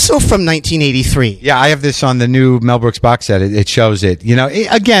 Also from 1983. Yeah, I have this on the new Mel Brooks box set. It shows it.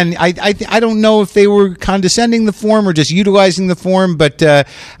 Again, I don't know if they were condescending the form or just utilizing the form, but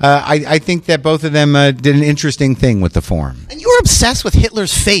I think that both of them did an interesting thing with the form. And you were obsessed with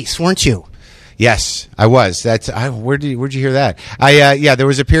Hitler's face, weren't you? Yes, I was. Where'd you hear that? There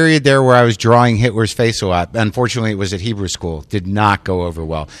was a period there where I was drawing Hitler's face a lot. Unfortunately, it was at Hebrew school. Did not go over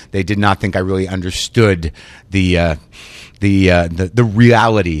well. They did not think I really understood the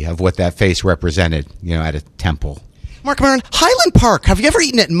reality of what that face represented, at a temple. Marc Maron, Highland Park. Have you ever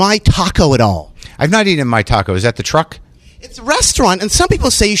eaten at My Taco at all? I've not eaten at My Taco. Is that the truck? It's a restaurant, and some people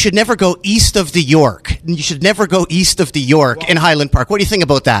say you should never go east of the York. You should never go east of the York in Highland Park. What do you think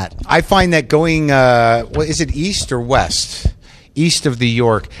about that? I find that going, is it east or west? East of the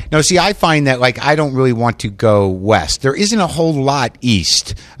York. No, see, I find that, I don't really want to go west. There isn't a whole lot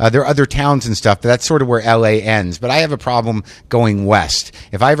east. There are other towns and stuff, but that's sort of where L.A. ends. But I have a problem going west.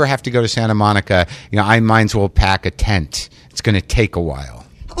 If I ever have to go to Santa Monica, I might as well pack a tent. It's going to take a while.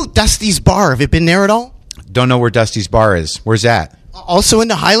 Oh, Dusty's Bar. Have you been there at all? Don't know where Dusty's Bar is. Where's that? Also in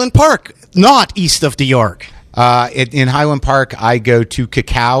the Highland Park, not east of the York. In Highland Park, I go to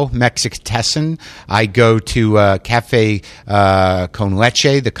Cacao Mexicatessen. I go to Cafe Con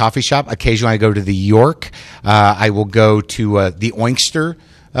Leche, the coffee shop. Occasionally, I go to the York. I will go to the Oinkster.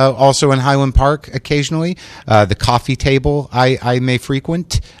 Also in Highland Park occasionally. The coffee table I may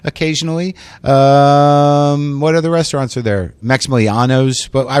frequent occasionally. What other restaurants are there? Maximiliano's.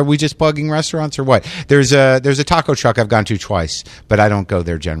 But are we just plugging restaurants or what? There's a taco truck I've gone to twice, but I don't go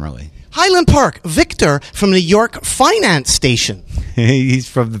there generally. Highland Park, Victor from the York Finance Station. He's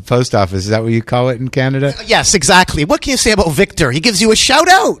from the post office. Is that what you call it in Canada? Yes, exactly. What can you say about Victor? He gives you a shout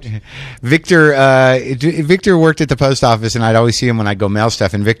out. Victor worked at the post office, and I'd always see him when I go mail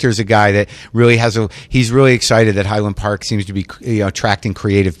stuff. And Victor's a guy that really he's really excited that Highland Park seems to be attracting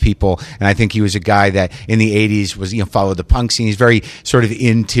creative people. And I think he was a guy that in the 80s was followed the punk scene. He's very sort of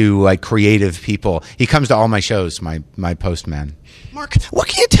into creative people. He comes to all my shows. My postman. Mark, what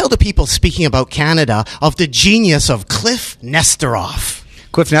can you tell the people speaking about Canada of the genius of Cliff Nesteroff?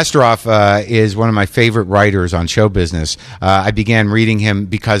 Cliff Nesteroff is one of my favorite writers on show business. I began reading him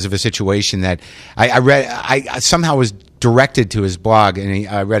because of a situation that I read. I somehow was directed to his blog, and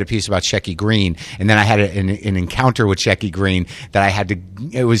I read a piece about Shecky Green, and then I had an encounter with Shecky Green that I had to.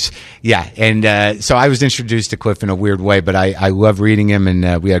 It was so I was introduced to Cliff in a weird way, but I love reading him,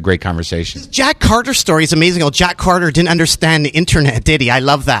 and we had a great conversation. Jack Carter's story is amazing. Jack Carter didn't understand the internet, did he? I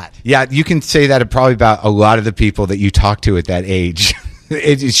love that. Yeah, you can say that probably about a lot of the people that you talk to at that age.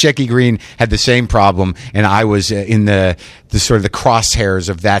 Shecky Green had the same problem, and I was in the sort of the crosshairs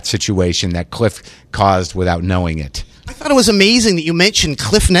of that situation that Cliff caused without knowing it. I thought it was amazing that you mentioned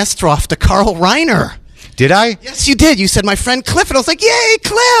Cliff Nesteroff to Carl Reiner. Did I? Yes, you did. You said, my friend Cliff, and I was like, yay,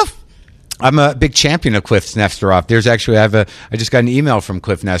 Cliff! I'm a big champion of Cliff Nesteroff. There's actually, I just got an email from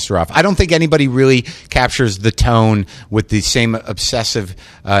Cliff Nesteroff. I don't think anybody really captures the tone with the same obsessive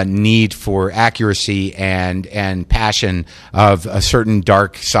need for accuracy and passion of a certain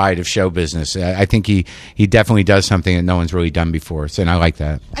dark side of show business. I think he definitely does something that no one's really done before, and I like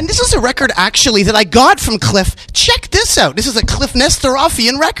that. And this is a record, actually, that I got from Cliff. Check this out. This is a Cliff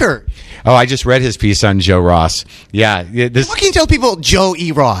Nesteroffian record. Oh, I just read his piece on Joe Ross. Yeah. What can you tell people Joe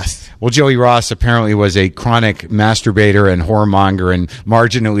E. Ross? Well, Joey Ross apparently was a chronic masturbator and whoremonger and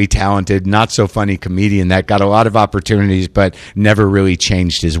marginally talented, not so funny comedian that got a lot of opportunities but never really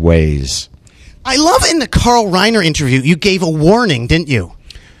changed his ways. I love in the Carl Reiner interview, you gave a warning, didn't you?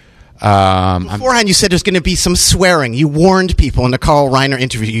 Beforehand, you said there's going to be some swearing. You warned people in the Carl Reiner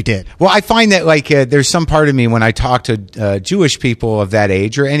interview you did. Well, I find that there's some part of me when I talk to Jewish people of that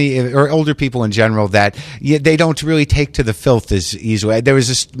age or older people in general that they don't really take to the filth as easily. There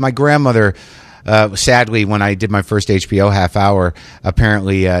was my grandmother. sadly, when I did my first HBO half hour,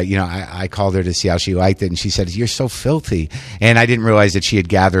 apparently, I called her to see how she liked it, and she said, "You're so filthy." And I didn't realize that she had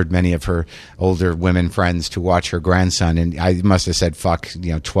gathered many of her older women friends to watch her grandson, and I must have said "fuck"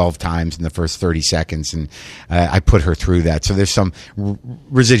 12 times in the first 30 seconds, and I put her through that. So there's some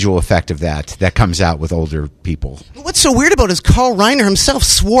residual effect of that comes out with older people. What's so weird about it is Carl Reiner himself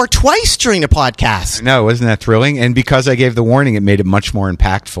swore twice during the podcast. No, wasn't that thrilling? And because I gave the warning, it made it much more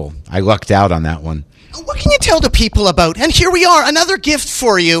impactful. I lucked out on that one. What can you tell the people about? And here we are, another gift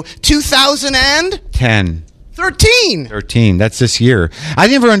for you, 2010. 13. That's this year. I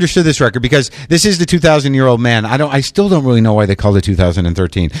never understood this record because this is the 2,000-year-old man. I still don't really know why they called it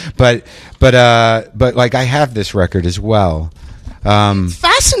 2013. But like I have this record as well. It's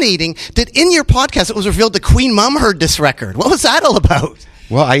fascinating that in your podcast it was revealed the Queen Mum heard this record. What was that all about?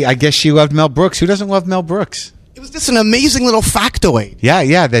 Well, I guess she loved Mel Brooks. Who doesn't love Mel Brooks? It was just an amazing little factoid.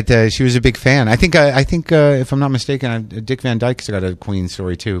 Yeah, that she was a big fan. I think if I'm not mistaken, Dick Van Dyke's got a Queen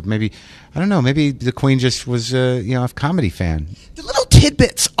story too. Maybe, I don't know, maybe the Queen just was a comedy fan. The little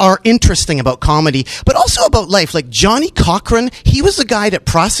tidbits are interesting about comedy, but also about life. Like Johnny Cochran, he was the guy that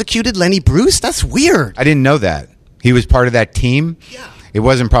prosecuted Lenny Bruce. That's weird. I didn't know that. He was part of that team? Yeah. It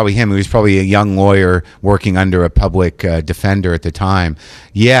wasn't probably him. He was probably a young lawyer working under a public defender at the time.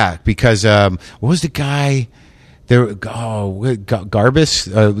 Yeah, because what was the guy... Garbus,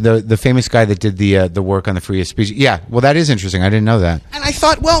 the famous guy that did the work on the freest speech. Yeah, well, that is interesting. I didn't know that. And I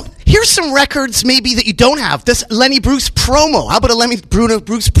thought, well, here's some records maybe that you don't have. This Lenny Bruce promo. How about a Lenny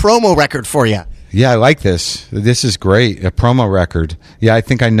Bruce promo record for you? Yeah, I like this. This is great. A promo record. Yeah, I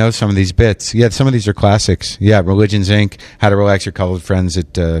think I know some of these bits. Yeah, some of these are classics. Yeah, Religions Inc., How to Relax Your Colored Friends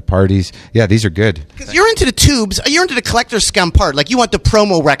at Parties. Yeah, these are good. Because you're into the tubes. You're into the collector scum part. Like, you want the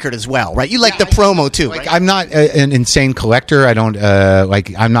promo record as well, right? You like the promo, too, right? I'm not an insane collector. I don't,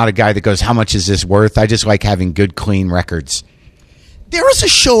 I'm not a guy that goes, how much is this worth? I just like having good, clean records. There was a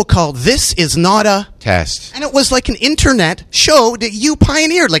show called This Is Not a Test. And it was like an internet show that you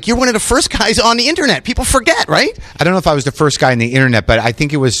pioneered. Like, you're one of the first guys on the internet. People forget, right? I don't know if I was the first guy on the internet, but I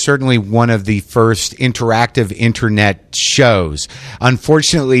think it was certainly one of the first interactive internet shows.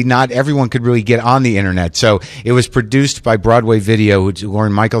 Unfortunately, not everyone could really get on the internet. So it was produced by Broadway Video, which is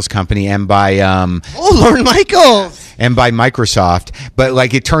Lauren Michaels' company, and by... Lauren Michaels! And by Microsoft. But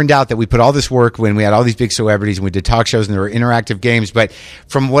like, it turned out that we put all this work when we had all these big celebrities and we did talk shows and there were interactive games. But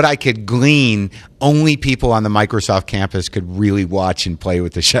from what I could glean, only people on the Microsoft campus could really watch and play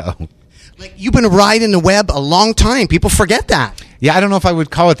with the show. Like, you've been riding the web a long time. People forget that. Yeah, I don't know if I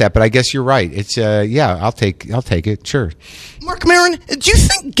would call it that, but I guess you're right. It's I'll take it. Sure. Marc Maron, do you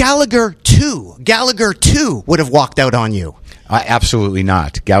think Gallagher 2 would have walked out on you? Absolutely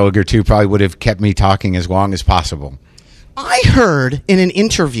not. Gallagher 2 probably would have kept me talking as long as possible. I heard in an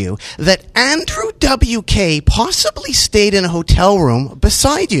interview that Andrew WK possibly stayed in a hotel room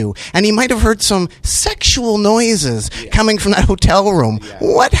beside you, and he might have heard some sexual noises coming from that hotel room. Yeah.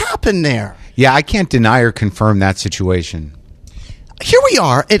 What happened there? Yeah, I can't deny or confirm that situation. Here we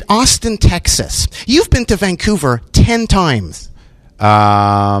are at Austin, Texas. You've been to Vancouver 10 times.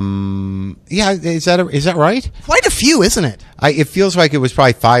 Yeah, is that right? Quite a few, isn't it? It feels like it was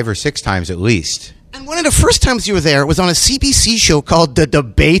probably 5 or 6 times at least. And one of the first times you were there was on a CBC show called The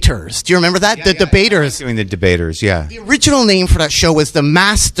Debaters. Do you remember that? The Debaters. Doing The Debaters, yeah. The original name for that show was The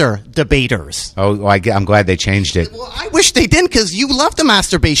Master Debaters. Oh, well, I'm glad they changed it. Well, I wish they didn't, because you love the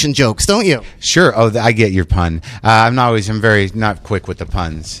masturbation jokes, don't you? Sure. Oh, I get your pun. I'm very not quick with the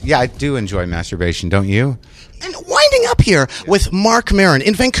puns. Yeah, I do enjoy masturbation, don't you? And winding up here with Marc Maron.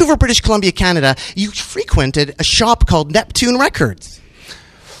 In Vancouver, British Columbia, Canada, you frequented a shop called Neptune Records.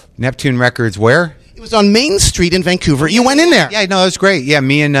 Neptune Records where? It was on Main Street in Vancouver. You went in there. Yeah, no, it was great. Yeah,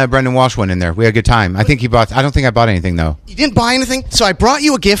 me and Brendan Walsh went in there. We had a good time. I don't think I bought anything, though. You didn't buy anything? So I brought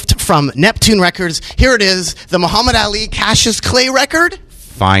you a gift from Neptune Records. Here it is, the Muhammad Ali Cassius Clay record.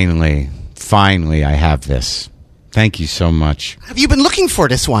 Finally, I have this. Thank you so much. Have you been looking for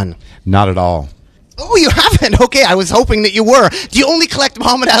this one? Not at all. Oh, you haven't? Okay, I was hoping that you were. Do you only collect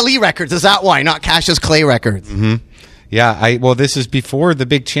Muhammad Ali records? Is that why, not Cassius Clay records? Mm-hmm. Yeah, well, this is before the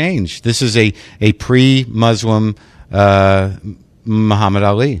big change. This is a pre-Muslim Muhammad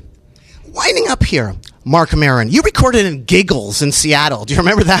Ali. Winding up here, Marc Maron, you recorded in Giggles in Seattle. Do you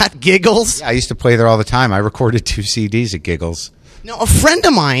remember that? Giggles? Yeah, I used to play there all the time. I recorded 2 CDs at Giggles. Now, a friend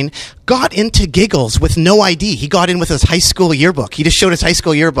of mine got into Giggles with no ID. He got in with his high school yearbook. He just showed his high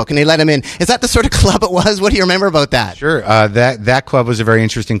school yearbook, and they let him in. Is that the sort of club it was? What do you remember about that? Sure. That club was a very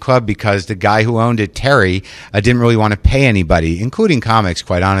interesting club because the guy who owned it, Terry, didn't really want to pay anybody, including comics,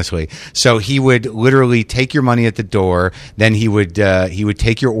 quite honestly. So he would literally take your money at the door, then he would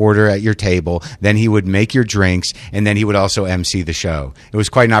take your order at your table, then he would make your drinks, and then he would also MC the show. It was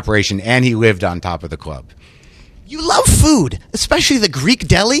quite an operation, and he lived on top of the club. You love food, especially the Greek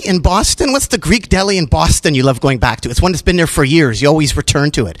deli in Boston. What's the Greek deli in Boston you love going back to? It's one that's been there for years. You always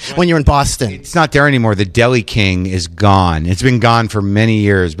return to it when you're in Boston. It's not there anymore. The Deli King is gone. It's been gone for many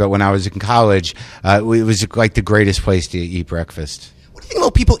years, but when I was in college, it was like the greatest place to eat breakfast. What do you think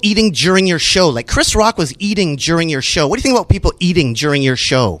about people eating during your show? Like Chris Rock was eating during your show. What do you think about people eating during your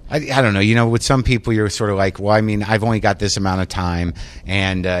show? I don't know. You know, with some people, you're sort of like, well, I mean, I've only got this amount of time,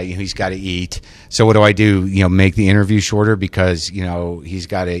 and he's got to eat. So what do I do? You know, make the interview shorter because, you know, he's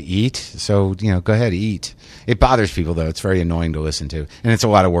got to eat. So, you know, go ahead, eat. It bothers people, though. It's very annoying to listen to. And it's a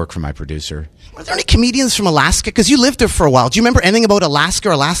lot of work for my producer. Are there any comedians from Alaska? Because you lived there for a while. Do you remember anything about Alaska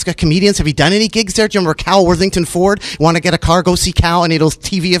or Alaska comedians? Have you done any gigs there? Do you remember Cal Worthington Ford? You want to get a car, go see Cal, any of those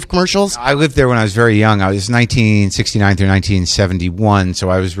TV of commercials? I lived there when I was very young. I was 1969 through 1971, so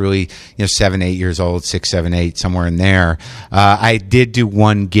I was really, 7, 8 years old, 6, 7, 8, somewhere in there. I did do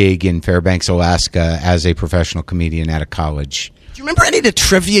one gig in Fairbanks, Alaska as a professional comedian at a college. Do you remember any of the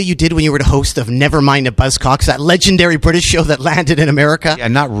trivia you did when you were the host of Nevermind the Buzzcocks, that legendary British show that landed in America? Yeah,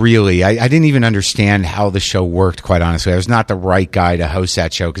 not really. I didn't even understand how the show worked, quite honestly. I was not the right guy to host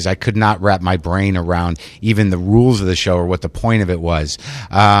that show because I could not wrap my brain around even the rules of the show or what the point of it was.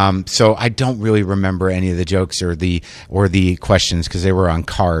 So I don't really remember any of the jokes or the questions because they were on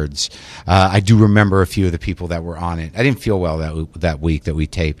cards. I do remember a few of the people that were on it. I didn't feel well that week that we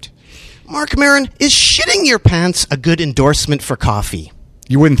taped. Marc Maron, is shitting your pants a good endorsement for coffee?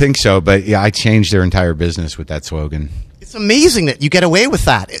 You wouldn't think so, but yeah, I changed their entire business with that slogan. It's amazing that you get away with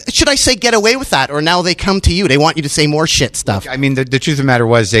that. Should I say get away with that, or now they come to you? They want you to say more shit stuff. I mean, the truth of the matter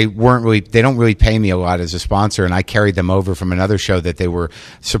was they don't really pay me a lot as a sponsor, and I carried them over from another show that they were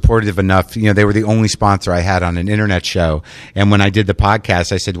supportive enough. They were the only sponsor I had on an internet show. And when I did the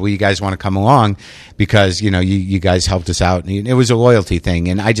podcast, I said, well, you guys want to come along because, you guys helped us out. And it was a loyalty thing,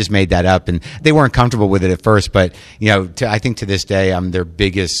 and I just made that up. And they weren't comfortable with it at first, but, I think to this day, I'm their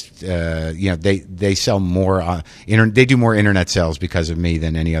biggest, they sell more, they do more internet sales because of me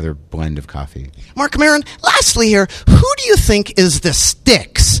than any other blend of coffee. Marc Maron, lastly here, who do you think is the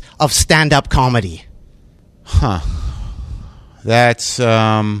Styx of stand-up comedy? That's,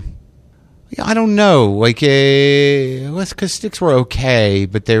 I don't know. Because Styx were okay,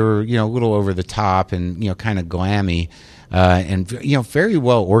 but they were, a little over the top and, kind of glammy, and, very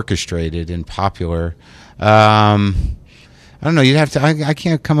well orchestrated and popular. I don't know. You'd have to, I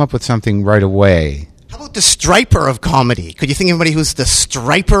can't come up with something right away. How about the Striper of comedy? Could you think of anybody who's the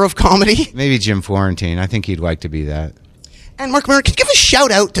Striper of comedy? Maybe Jim Florentine. I think he'd like to be that. And Marc Maron, can you give a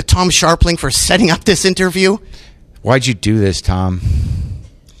shout out to Tom Sharpling for setting up this interview? Why'd you do this, Tom?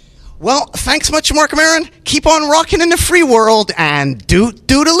 Well, thanks much, Marc Maron. Keep on rocking in the free world and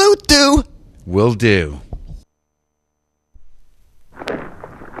do-do-do-do. Will do.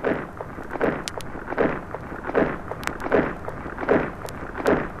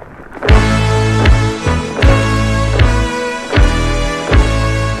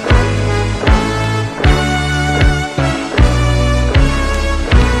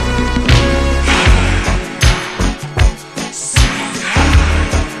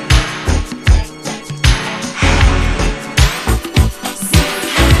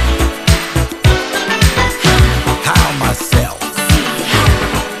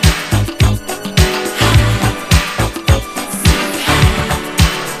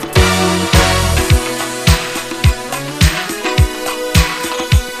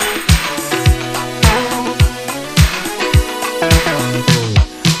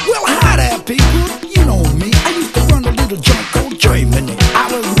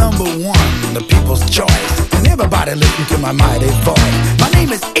 Listen to my mighty voice. My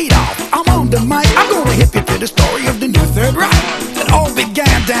name is Adolf. I'm on the mic. I'm gonna hip you to the story of the new Third Reich. It all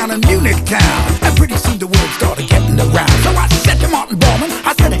began down in Munich town, and pretty soon the word started getting around. So I said to Martin Bormann,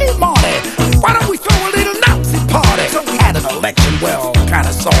 I said, hey Marty, why don't we throw a little Nazi party? So we had an election, well,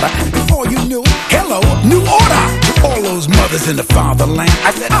 kinda sorta. Before you knew it, hello, new order. To all those mothers in the fatherland,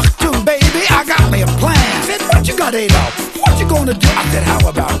 I said, Achtung baby, I got me a plan. I said, what you got, Adolf? What you gonna do? I said, how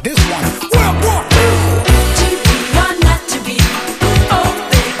about this one? World War II.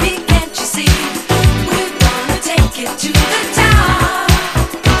 To the top,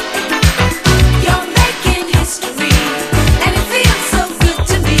 you're making history, and it feels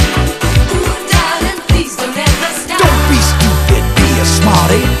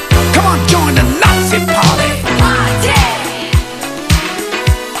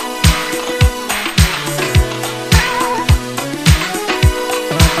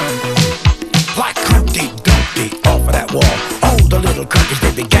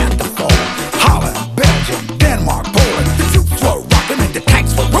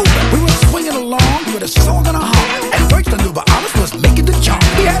with a song on our heart. At first I knew but Alice was making the chart.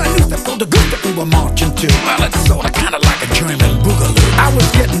 We had a new step called the good that we were marching to. Well, it's sorta kinda like a German boogaloo. I was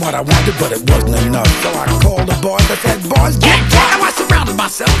getting what I wanted, but it wasn't enough. So I called the boys, I said, boys, get down. Now I surrounded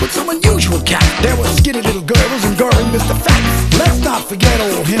myself with some unusual cats. There were skinny little girls and gory Mr. Fat. Let's not forget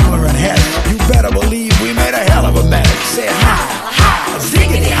old Himmler and Hess. You better believe we made a hell of a mess. Say hi, hi,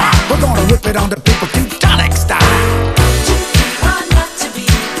 ziggity hi. We're gonna rip it on the people Teutonic style.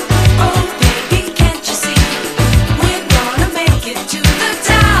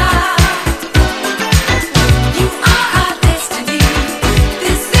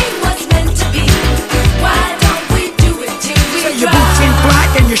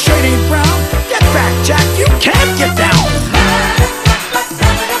 Your shirt ain't brown. Get back, Jack. You can't get down.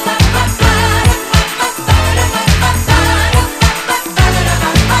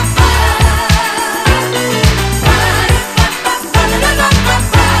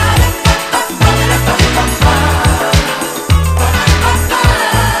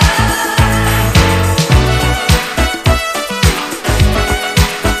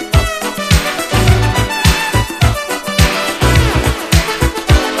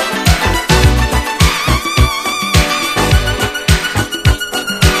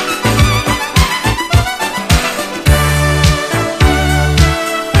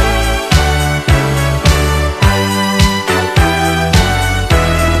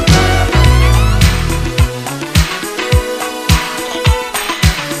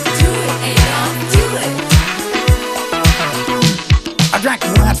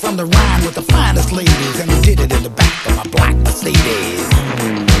 From the Rhine with the finest ladies, and we did it in the back of my black Mercedes.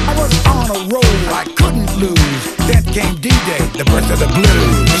 I was on a roll, I couldn't lose. Then came D-Day, the birth of the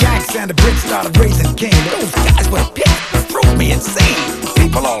blues. The Yanks and the Brits started raising cane. Those guys were pissed, drove me insane.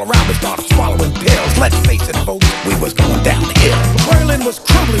 People all around me started swallowing pills. Let's face it, folks, we was going downhill. Berlin was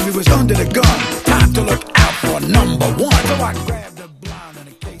crumbling, we was under the gun. Time to look out for number one. So I grabbed a blonde and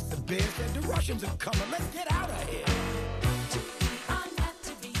a case of beer. Said the Russians are coming, let's get out of here.